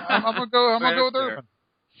 I'm gonna go with Urban.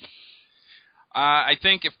 I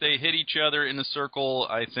think if they hit each other in the circle,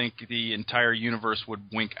 I think the entire universe would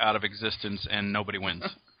wink out of existence and nobody wins.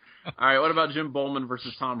 All right, what about Jim Bowman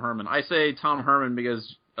versus Tom Herman? I say Tom Herman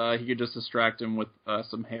because he could just distract him with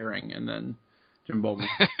some herring, and then Jim Bowman.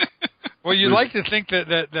 Well, you'd like to think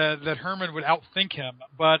that Herman would outthink him,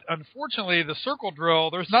 but unfortunately, the circle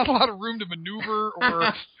drill, there's not a lot of room to maneuver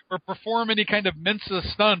or perform any kind of Mensa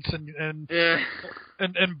stunts, and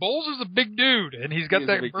Bowles is a big dude, and he's got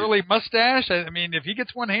that burly mustache. I mean, if he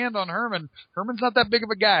gets one hand on Herman's not that big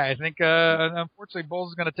of a guy. I think, unfortunately,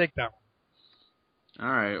 Bowles is going to take that one. All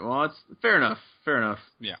right, well, it's fair enough.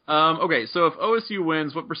 Yeah. Okay, so if OSU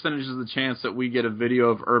wins, what percentage is the chance that we get a video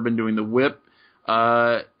of Urban doing the whip?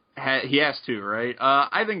 He has to, right?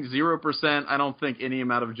 I think 0%. I don't think any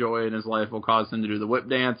amount of joy in his life will cause him to do the whip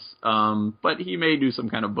dance. But he may do some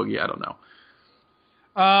kind of boogie. I don't know.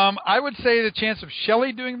 I would say the chance of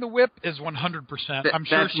Shelley doing the whip is 100%. I'm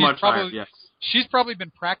sure she's probably higher, yes. She's probably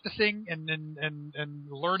been practicing and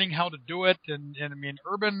learning how to do it. And I mean,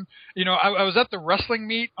 Urban, I was at the wrestling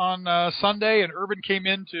meet on Sunday, and Urban came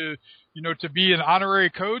in to be an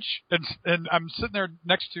honorary coach, and I'm sitting there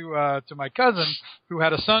next to my cousin who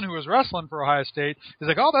had a son who was wrestling for Ohio State. He's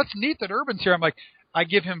like, "Oh, that's neat that Urban's here." I'm like, I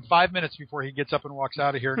give him 5 minutes before he gets up and walks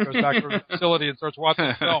out of here and goes back to the facility and starts watching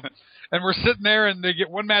the film. And we're sitting there, and they get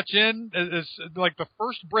one match in. It's like the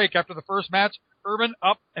first break after the first match, Urban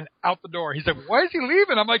up and out the door. He's like, "Why is he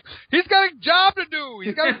leaving?" I'm like, "He's got a job to do.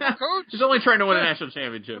 He's got to be a coach. He's only trying to win a national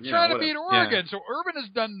championship. Trying to beat Oregon." Yeah. So Urban has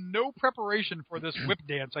done no preparation for this whip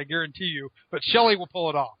dance, I guarantee you. But Shelley will pull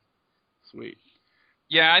it off. Sweet.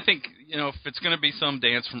 Yeah, I think, if it's going to be some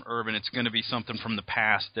dance from Urban, it's going to be something from the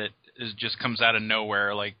past that just comes out of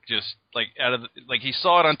nowhere, like he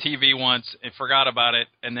saw it on TV once and forgot about it,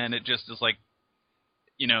 and then it just is like,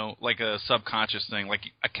 like a subconscious thing, like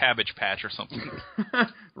a Cabbage Patch or something.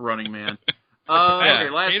 Running Man. Okay,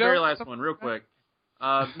 very last one, real quick.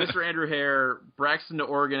 Mr. Andrew Hare, Braxton to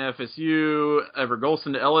Oregon FSU, Everett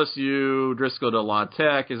Golson to LSU, Driscoll to La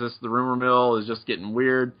Tech. Is this the rumor mill? Is just getting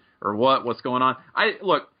weird? Or what? What's going on?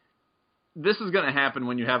 Look, this is going to happen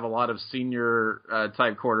when you have a lot of senior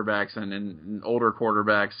type quarterbacks and older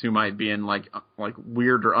quarterbacks who might be in like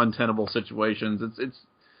weird or untenable situations.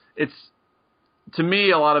 It's to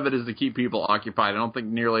me, a lot of it is to keep people occupied. I don't think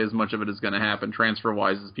nearly as much of it is going to happen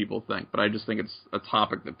transfer-wise as people think, but I just think it's a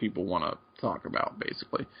topic that people want to talk about,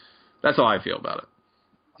 basically. That's how I feel about it.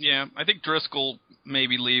 Yeah, I think Driscoll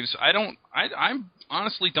maybe leaves. I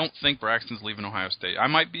honestly don't think Braxton's leaving Ohio State. I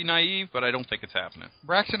might be naive, but I don't think it's happening.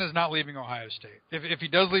 Braxton is not leaving Ohio State. If he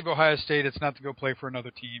does leave Ohio State, it's not to go play for another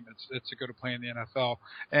team. It's to go to play in the NFL.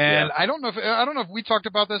 And yeah. I don't know if we talked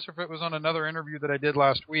about this or if it was on another interview that I did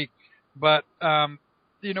last week. But when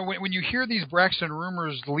you hear these Braxton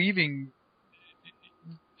rumors leaving,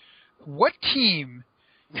 what team,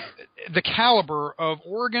 the caliber of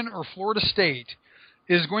Oregon or Florida State,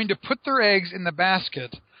 is going to put their eggs in the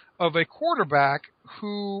basket of a quarterback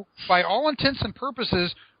who, by all intents and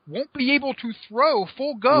purposes, won't be able to throw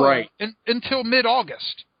full go until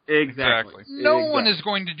mid-August? Exactly. No one is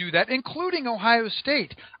going to do that, including Ohio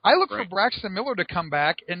State. I look for Braxton Miller to come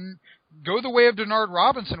back and go the way of Denard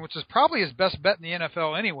Robinson, which is probably his best bet in the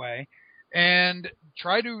NFL anyway, and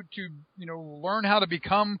try to learn how to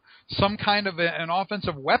become some kind of an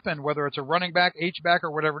offensive weapon, whether it's a running back, H-back,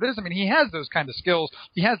 or whatever it is. I mean, he has those kind of skills.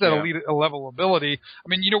 He has that elite level ability. I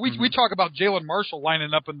mean, we talk about Jalen Marshall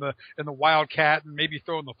lining up in the Wildcat and maybe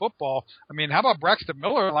throwing the football. I mean, how about Braxton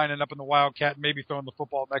Miller lining up in the Wildcat and maybe throwing the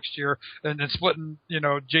football next year and then splitting,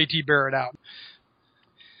 JT Barrett out?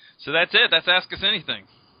 So that's it. That's Ask Us Anything.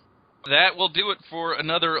 That will do it for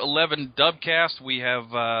another 11 Dubcast. We have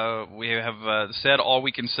said all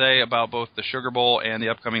we can say about both the Sugar Bowl and the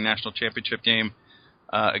upcoming national championship game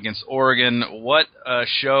against Oregon. What a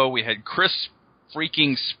show! We had Chris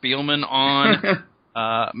freaking Spielman on,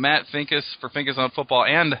 Matt Finkus for Finkus on Football,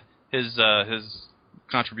 and his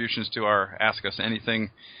contributions to our Ask Us Anything.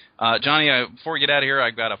 Johnny, before we get out of here,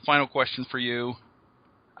 I've got a final question for you.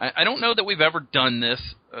 I don't know that we've ever done this.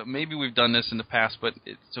 Maybe we've done this in the past, but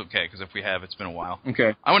it's okay, because if we have, it's been a while.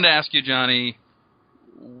 Okay. I wanted to ask you, Johnny,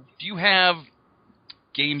 do you have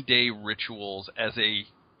game day rituals as a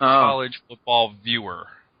college football viewer?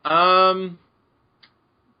 Not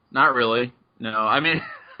really. No. I mean,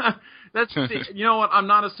 you know what? I'm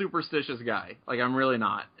not a superstitious guy. Like, I'm really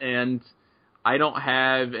not. And I don't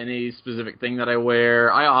have any specific thing that I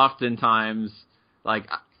wear. I oftentimes,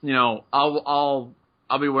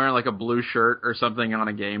 I'll be wearing like a blue shirt or something on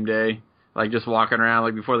a game day. like just walking around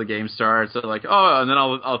like before the game starts. So like, oh, and then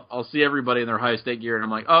I'll see everybody in their Ohio State gear, and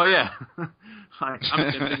I'm like, oh yeah, I'm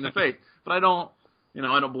tempting the fate. But I don't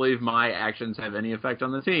believe my actions have any effect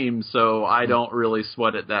on the team, so I don't really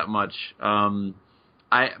sweat it that much.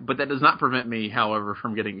 But that does not prevent me, however,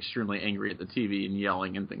 from getting extremely angry at the TV and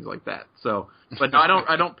yelling and things like that. So, but no,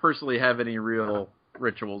 I don't personally have any real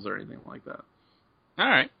rituals or anything like that. All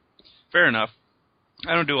right, fair enough.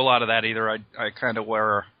 I don't do a lot of that either. I kind of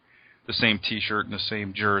wear the same T-shirt and the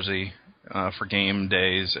same jersey for game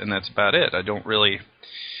days, and that's about it. I don't really,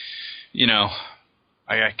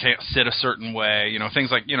 I can't sit a certain way.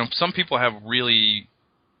 Things like, some people have really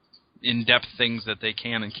in-depth things that they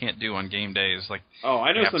can and can't do on game days. Like,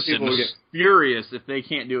 I know some people who get furious if they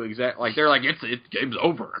can't do like they're like, it's game's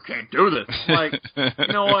over. I can't do this. Like,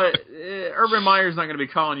 you know what? Urban Meyer's not going to be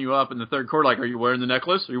calling you up in the third quarter like, are you wearing the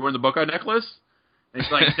necklace? Are you wearing the Buckeye necklace? And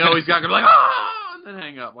he's like, no, he's not going to be like, and then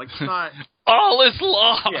hang up. Like, it's not. All is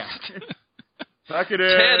lost. Yeah. Suck it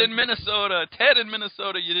in. Ted in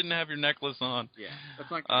Minnesota, you didn't have your necklace on. Yeah, that's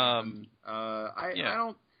not going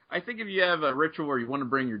to I think if you have a ritual where you want to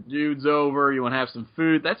bring your dudes over, you want to have some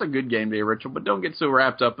food, that's a good game day ritual, but don't get so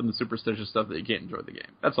wrapped up in the superstitious stuff that you can't enjoy the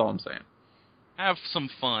game. That's all I'm saying. Have some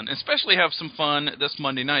fun, especially have some fun this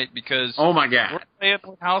Monday night because oh my God, we're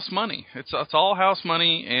playing house money. It's all house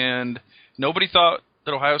money, and nobody thought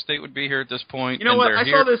that Ohio State would be here at this point. You know what?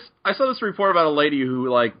 I saw this report about a lady who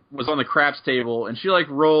like was on the craps table and she like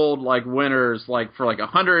rolled like winners like for like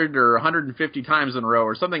 100 or 150 times in a row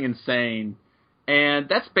or something insane. And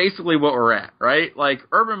that's basically what we're at, right? Like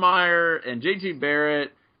Urban Meyer and JT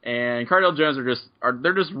Barrett and Cardale Jones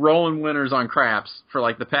they're just rolling winners on craps for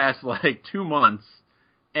like the past like 2 months.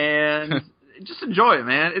 And just enjoy it,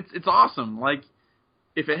 man. It's awesome. Like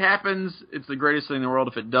if it happens, it's the greatest thing in the world.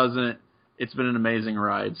 If it doesn't, it's been an amazing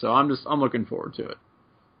ride. So I'm looking forward to it.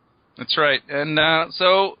 That's right. And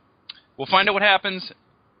so we'll find out what happens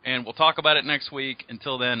and we'll talk about it next week.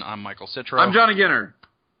 Until then, I'm Michael Citro. I'm Johnny Ginner.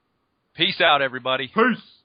 Peace out, everybody. Peace.